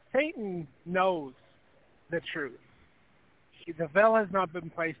 Satan knows the truth. The veil has not been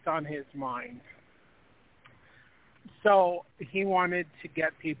placed on his mind. So he wanted to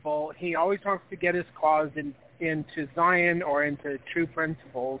get people, he always wants to get his cause into Zion or into true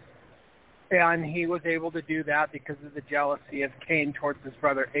principles. And he was able to do that because of the jealousy of Cain towards his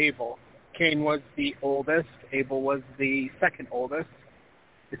brother Abel. Cain was the oldest. Abel was the second oldest,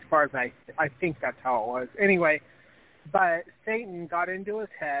 as far as I think that's how it was. Anyway, but Satan got into his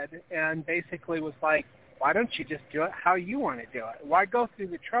head and basically was like, why don't you just do it how you want to do it? Why go through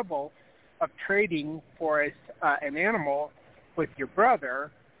the trouble of trading for an animal with your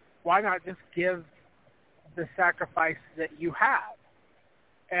brother? Why not just give the sacrifice that you have?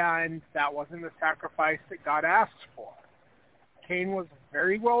 And that wasn't the sacrifice that God asked for. Cain was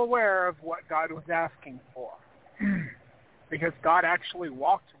very well aware of what God was asking for because God actually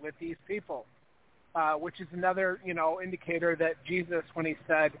walked with these people, which is another, indicator that Jesus, when he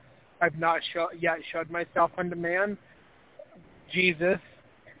said, I've not yet showed myself unto man, Jesus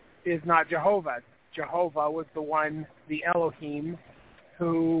is not Jehovah. Jehovah was the one, the Elohim,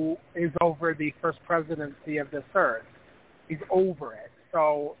 who is over the first presidency of this earth. He's over it.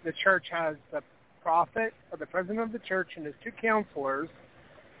 So the church has the prophet, or the president of the church, and his two counselors,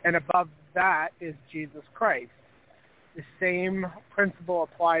 and above that is Jesus Christ. The same principle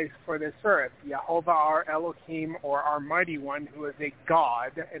applies for this earth. Jehovah, our Elohim, or our mighty one, who is a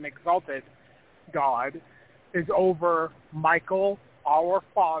God, an exalted God, is over Michael, our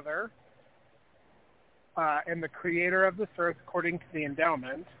Father, and the creator of this earth according to the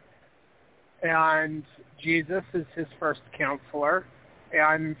endowment. And Jesus is his first counselor,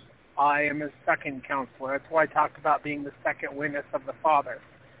 and I am his second counselor. That's why I talk about being the second witness of the Father,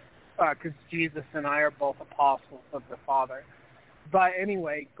 because Jesus and I are both apostles of the Father. But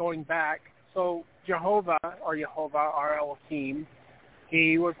anyway, going back, so Jehovah, our Elohim,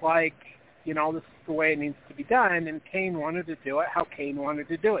 he was like, this is the way it needs to be done, and Cain wanted to do it how Cain wanted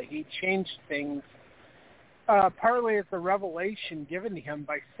to do it. He changed things partly as a revelation given to him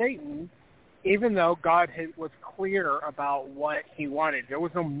by Satan, even though God was clear about what he wanted. There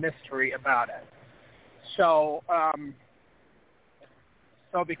was no mystery about it. So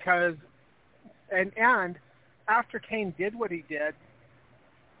because, and after Cain did what he did,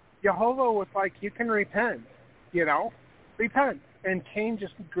 Jehovah was like, you can repent, repent. And Cain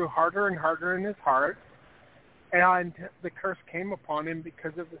just grew harder and harder in his heart, and the curse came upon him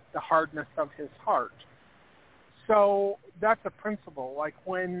because of the hardness of his heart. So that's a principle. Like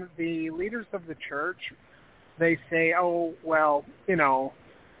when the leaders of the church, they say, oh, well,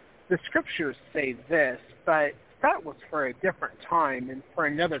 the scriptures say this, but that was for a different time and for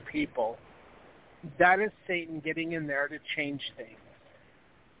another people. That is Satan getting in there to change things.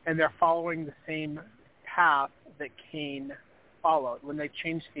 And they're following the same path that Cain followed. When they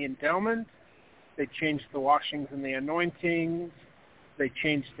changed the endowment, they changed the washings and the anointings, they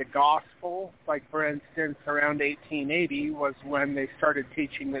changed the gospel. Like, for instance, around 1880 was when they started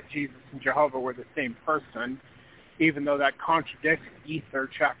teaching that Jesus and Jehovah were the same person, even though that contradicts Ether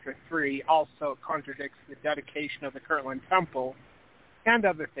chapter 3, also contradicts the dedication of the Kirtland Temple and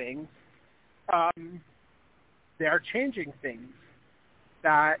other things. They are changing things,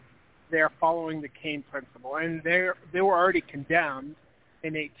 that they are following the Cain principle. And they were already condemned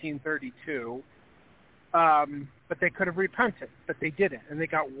in 1832, but they could have repented, but they didn't, and they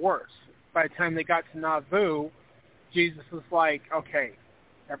got worse. By the time they got to Nauvoo, Jesus was like, okay,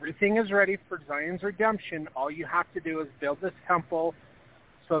 everything is ready for Zion's redemption. All you have to do is build this temple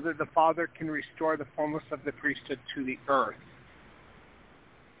so that the Father can restore the fullness of the priesthood to the earth.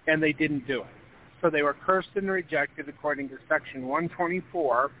 And they didn't do it. So they were cursed and rejected according to section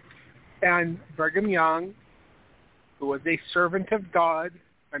 124. And Brigham Young, who was a servant of God,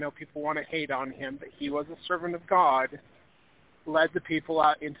 I know people want to hate on him, but he was a servant of God, led the people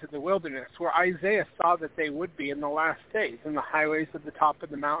out into the wilderness, where Isaiah saw that they would be in the last days, in the highways at the top of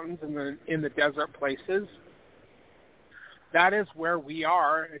the mountains and in the desert places. That is where we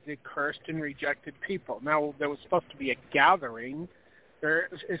are as a cursed and rejected people. Now, there was supposed to be a gathering. There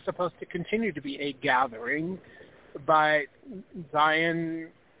is supposed to continue to be a gathering, But Zion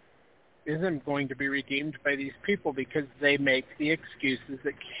isn't going to be redeemed by these people because they make the excuses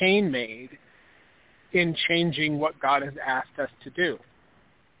that Cain made in changing what God has asked us to do.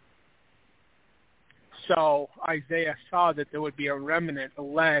 So Isaiah saw that there would be a remnant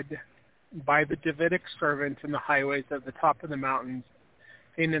led by the Davidic servant in the highways of the top of the mountains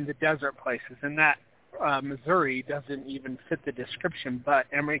and in the desert places. And that Missouri doesn't even fit the description, but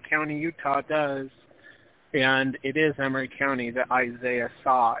Emory County, Utah does. And it is Emory County that Isaiah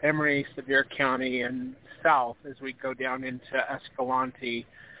saw. Emory, Sevier County, and south as we go down into Escalante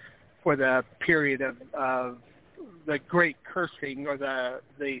for the period of the great cursing or the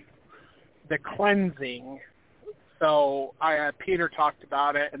cleansing. So Peter talked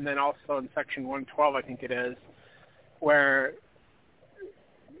about it, and then also in section 112, I think it is, where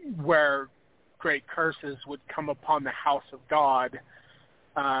great curses would come upon the house of God.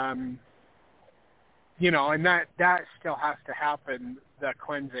 And that still has to happen, the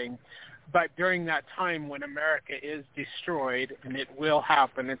cleansing. But during that time when America is destroyed, and it will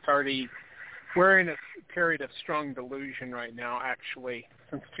happen, we're in a period of strong delusion right now, actually,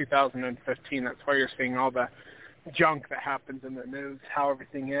 since 2015. That's why you're seeing all the junk that happens in the news, how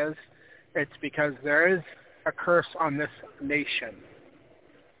everything is. It's because there is a curse on this nation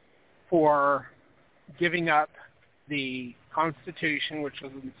for giving up the Constitution, which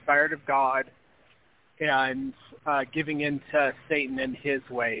was inspired of God, and giving in to Satan and his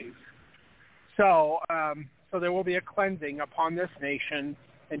ways. So there will be a cleansing upon this nation,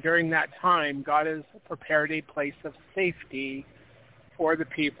 and during that time, God has prepared a place of safety for the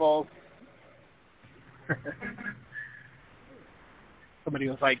people. Somebody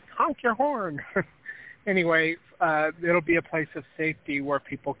was like, honk your horn. Anyway, it'll be a place of safety where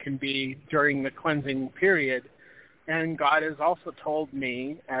people can be during the cleansing period. And God has also told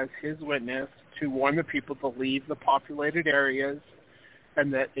me, as his witness, to warn the people to leave the populated areas,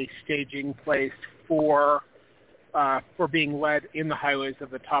 and that a staging place for being led in the highways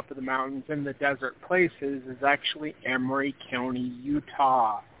of the top of the mountains and the desert places is actually Emory County,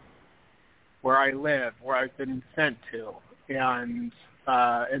 Utah, where I live, where I've been sent to. And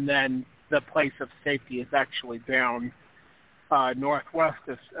then the place of safety is actually down northwest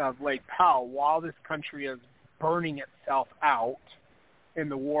of Lake Powell. While this country is burning itself out in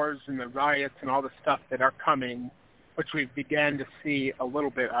the wars and the riots and all the stuff that are coming, which we've began to see a little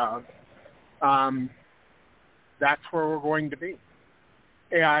bit of, that's where we're going to be.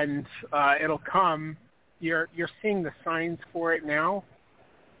 And it'll come. You're seeing the signs for it now,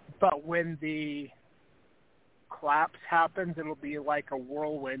 but when the collapse happens, it'll be like a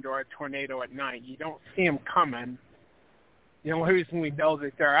whirlwind or a tornado at night. You don't see them coming. The only reason we know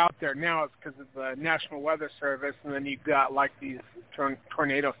that they're out there now is because of the National Weather Service, and then you've got like these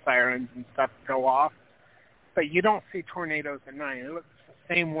tornado sirens and stuff go off. But you don't see tornadoes at night. It looks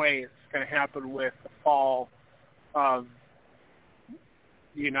the same way it's going to happen with the fall of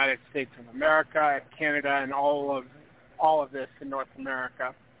the United States of America, Canada, and all of this in North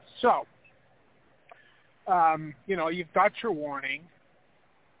America. So, you've got your warning,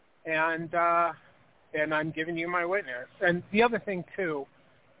 and I'm giving you my witness. And the other thing, too,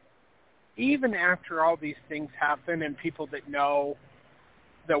 even after all these things happen and people that know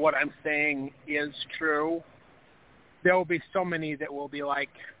that what I'm saying is true, there will be so many that will be like,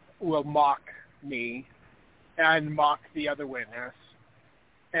 will mock me and mock the other witness.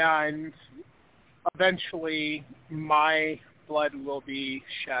 And eventually my blood will be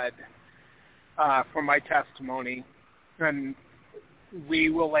shed for my testimony. And we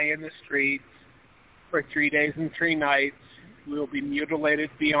will lay in the streets for 3 days and 3 nights. We will be mutilated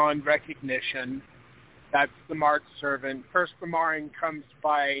beyond recognition. That's the marked servant. First, the marring comes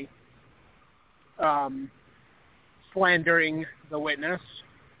by slandering the witness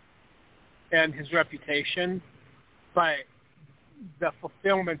and his reputation, but the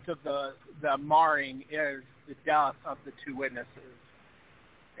fulfillment of the marring is the death of the 2 witnesses.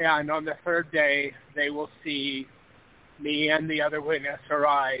 And on the 3rd day, they will see me and the other witness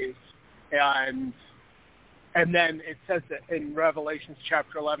arise. And then it says that in Revelation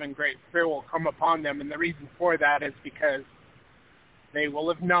chapter 11, great fear will come upon them. And the reason for that is because they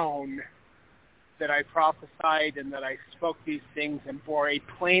will have known that I prophesied and that I spoke these things and bore a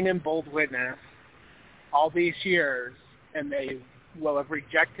plain and bold witness all these years. And they will have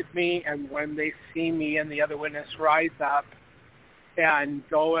rejected me. And when they see me and the other witness rise up and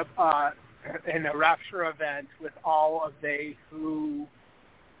go up in a rapture event with all of they who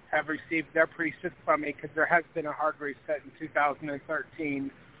have received their priesthood from me, because there has been a hard reset in 2013.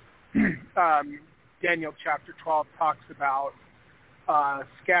 Daniel chapter 12 talks about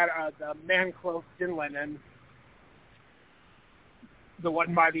the man clothed in linen the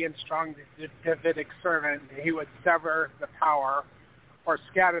one mighty and strong Davidic servant, he would sever the power or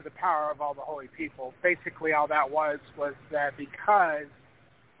scatter the power of all the holy people. Basically, all that was that because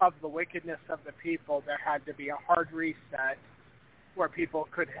of the wickedness of the people, there had to be a hard reset where people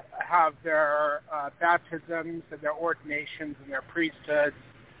could have their baptisms and their ordinations and their priesthoods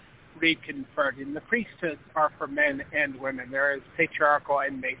reconferred. And the priesthoods are for men and women. There is patriarchal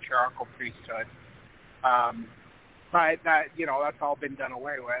and matriarchal priesthood. But that, that's all been done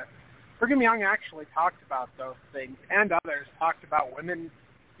away with. Brigham Young actually talked about those things, and others talked about women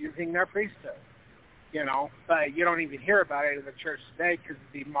using their priesthood. But you don't even hear about it in the church today because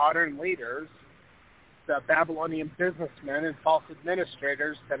the modern leaders, the Babylonian businessmen and false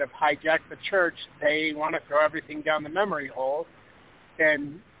administrators that have hijacked the church, they want to throw everything down the memory hole,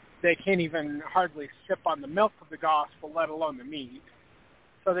 and they can't even hardly sip on the milk of the gospel, let alone the meat.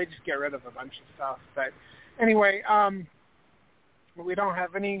 So they just get rid of a bunch of stuff. But anyway, we don't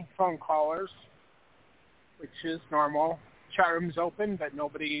have any phone callers, which is normal. Chat room's open, but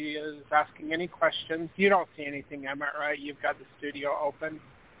nobody is asking any questions. You don't see anything, Emmett, right? You've got the studio open.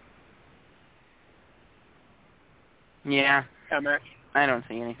 Yeah. Emmett? I don't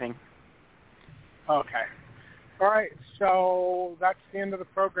see anything. Okay. All right, so that's the end of the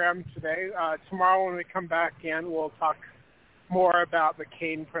program today. Tomorrow when we come back in, we'll talk more about the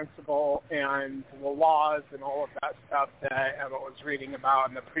Cain principle and the laws and all of that stuff that Emma was reading about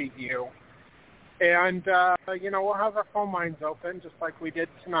in the preview. And, we'll have our phone lines open just like we did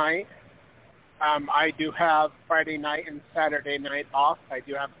tonight. I do have Friday night and Saturday night off. I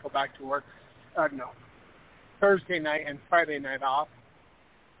do have to go back to work, Thursday night and Friday night off.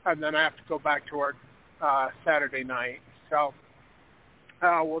 And then I have to go back to work Saturday night. So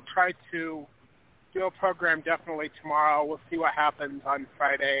we'll try to do a program definitely tomorrow. We'll see what happens on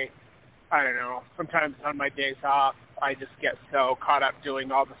Friday. I don't know. Sometimes on my days off, I just get so caught up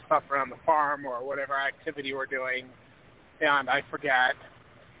doing all the stuff around the farm or whatever activity we're doing, and I forget.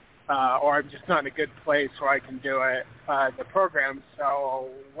 Or I'm just not in a good place where I can do it, the program. So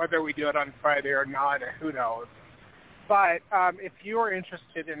whether we do it on Friday or not, who knows. But if you are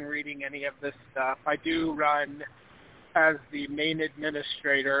interested in reading any of this stuff, I do run as the main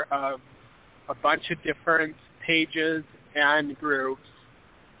administrator of a bunch of different pages and groups.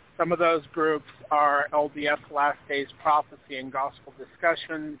 Some of those groups are LDS Last Days Prophecy and Gospel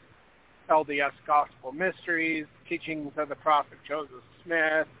Discussions, LDS Gospel Mysteries, Teachings of the Prophet Joseph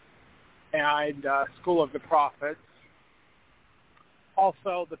Smith, and School of the Prophets.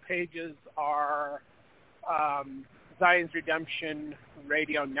 Also, the pages are Zion's Redemption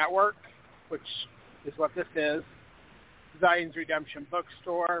Radio Network, which is what this is, Zion's Redemption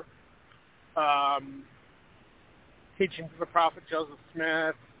Bookstore, Teachings of the Prophet Joseph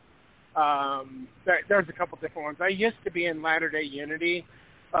Smith. There's a couple different ones. I used to be in Latter-day Unity.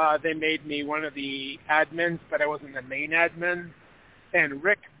 They made me one of the admins, but I wasn't the main admin. And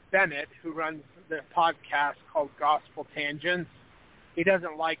Rick Bennett, who runs the podcast called Gospel Tangents, he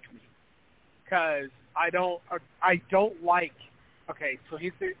doesn't like me because I don't like. Okay, so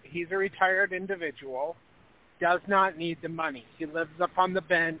he's a retired individual, does not need the money. He lives up on the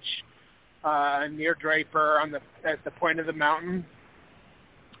bench near Draper at the point of the mountain,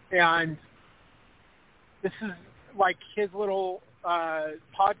 and this is like his little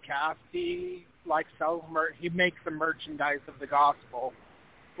podcast. He sells he makes the merchandise of the gospel,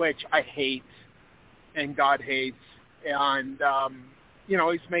 which I hate and God hates. And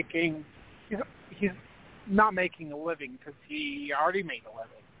he's not making a living because he already made a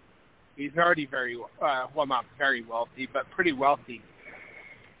living. He's already very not very wealthy, but pretty wealthy.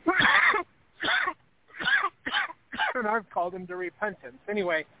 And I've called him to repentance.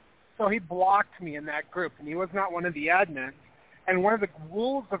 Anyway, so he blocked me in that group, and he was not one of the admins. And one of the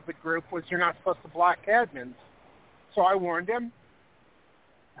rules of the group was you're not supposed to block admins. So I warned him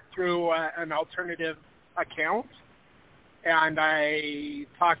through an alternative account, and I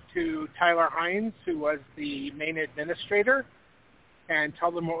talked to Tyler Hines, who was the main administrator, and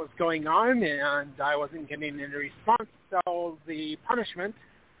told him what was going on, and I wasn't getting any response. So the punishment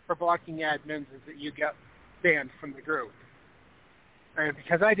for blocking admins is that you get banned from the group. And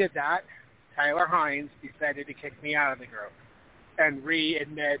because I did that, Tyler Hines decided to kick me out of the group and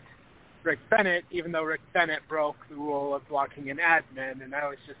readmit Rick Bennett, even though Rick Bennett broke the rule of blocking an admin, and I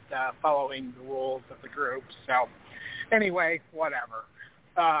was just following the rules of the group. So anyway, whatever.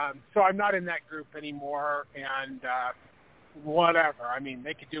 So I'm not in that group anymore, and whatever. I mean,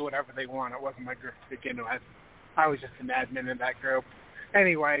 they could do whatever they want. It wasn't my group to begin with. I was just an admin in that group.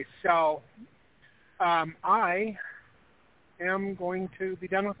 Anyway, so I am going to be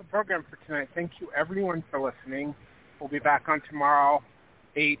done with the program for tonight. Thank you, everyone, for listening. We'll be back on tomorrow,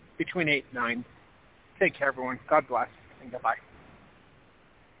 between 8 and 9. Take care, everyone. God bless, and goodbye.